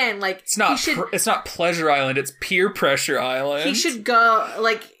again, like it's not Pleasure Island. It's Peer Pressure Island. He should go.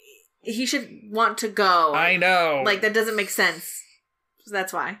 Like he should want to go. I know. Like that doesn't make sense. So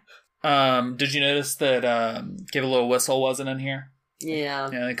that's why. Did you notice that Give a Little Whistle wasn't in here? Yeah.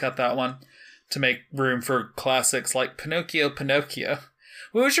 Yeah, they cut that one to make room for classics like Pinocchio.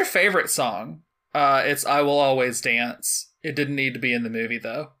 What was your favorite song? It's I Will Always Dance. It didn't need to be in the movie,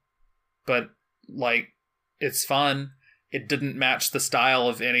 though. But, like, it's fun. It didn't match the style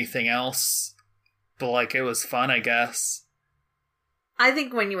of anything else. But, like, it was fun, I guess. I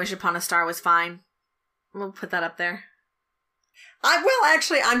think When You Wish Upon a Star was fine. We'll put that up there.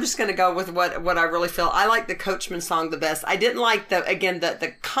 Actually, I'm just going to go with what I really feel. I like the Coachman song the best. I didn't like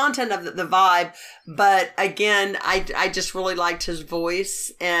the content of the vibe, but again, I just really liked his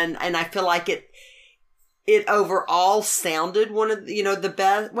voice, and I feel like it overall sounded one of the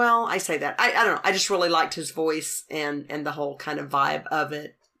best. Well, I say that. I don't know. I just really liked his voice and the whole kind of vibe of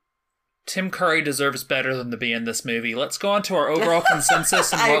it. Tim Curry deserves better than to be in this movie. Let's go on to our overall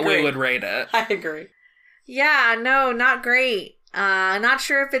consensus and what we would rate it. I agree. Yeah, no, not great. Not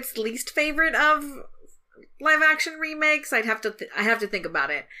sure if it's least favorite of live action remakes. I have to think about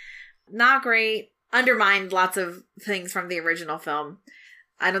it. Not great. Undermined lots of things from the original film.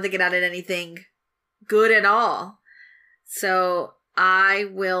 I don't think it added anything good at all. So I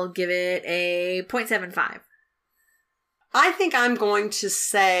will give it a 0.75. I think I'm going to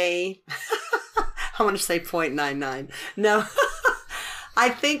say, I want to say 0.99. No, I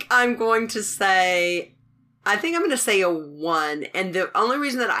think I'm going to say a 1. And the only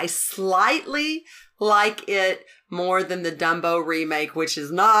reason that I slightly like it more than the Dumbo remake, which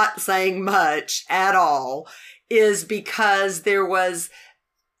is not saying much at all, is because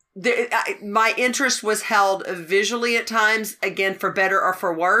my interest was held visually at times, again, for better or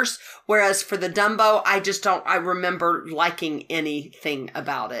for worse. Whereas for the Dumbo, I remember liking anything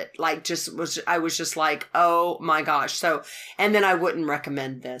about it. Like I was just like, oh my gosh. So, and then I wouldn't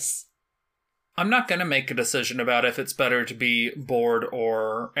recommend this. I'm not going to make a decision about if it's better to be bored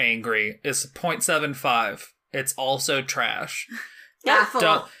or angry. It's 0.75. It's also trash. Yeah.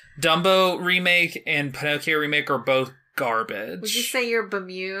 Dumbo remake and Pinocchio remake are both garbage. Would you say you're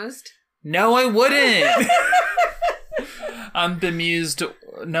bemused? No, I wouldn't. I'm bemused.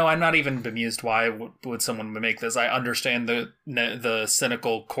 No, I'm not even bemused. Why would someone make this? I understand the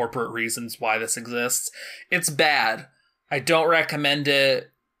cynical corporate reasons why this exists. It's bad. I don't recommend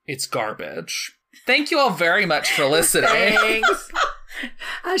it. It's garbage. Thank you all very much for listening. Thanks.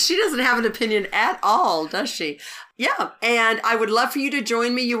 She doesn't have an opinion at all, does she? Yeah, and I would love for you to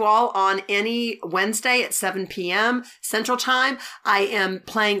join me, you all, on any Wednesday at 7 p.m. Central Time. I am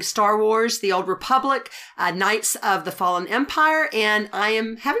playing Star Wars, The Old Republic, Knights of the Fallen Empire, and I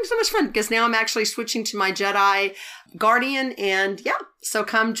am having so much fun because now I'm actually switching to my Jedi Guardian, and yeah, so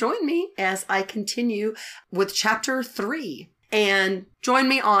come join me as I continue with Chapter 3. And join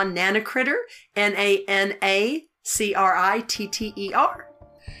me on Nana Critter, NANACRITTER.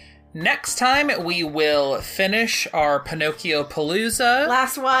 Next time, we will finish our Pinocchio Palooza.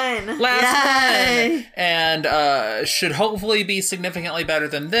 Last one. And should hopefully be significantly better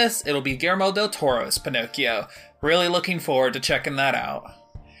than this. It'll be Guillermo del Toro's Pinocchio. Really looking forward to checking that out.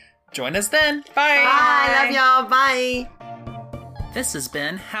 Join us then. Bye. Bye. Love y'all. Bye. This has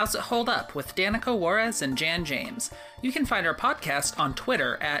been How's It Hold Up with Danica Juarez and Jan James. You can find our podcast on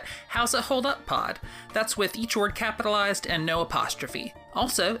Twitter at How's It Hold Up Pod. That's with each word capitalized and no apostrophe.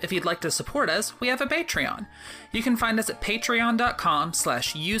 Also, if you'd like to support us, we have a Patreon. You can find us at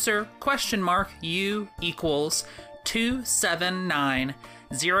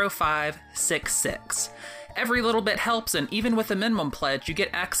patreon.com/user?u=2790566. Every little bit helps, and even with a minimum pledge, you get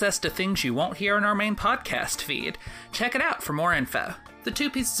access to things you won't hear in our main podcast feed. Check it out for more info. The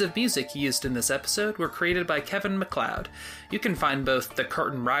 2 pieces of music used in this episode were created by Kevin MacLeod. You can find both The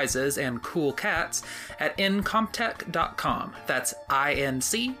Curtain Rises and Cool Cats at incomptech.com. That's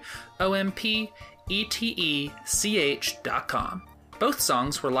INCOMPETECH.com. Both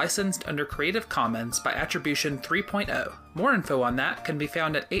songs were licensed under Creative Commons by Attribution 3.0. More info on that can be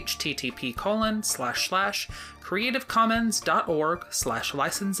found at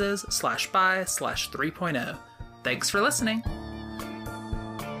http://creativecommons.org/licenses/by/3.0. Thanks for listening.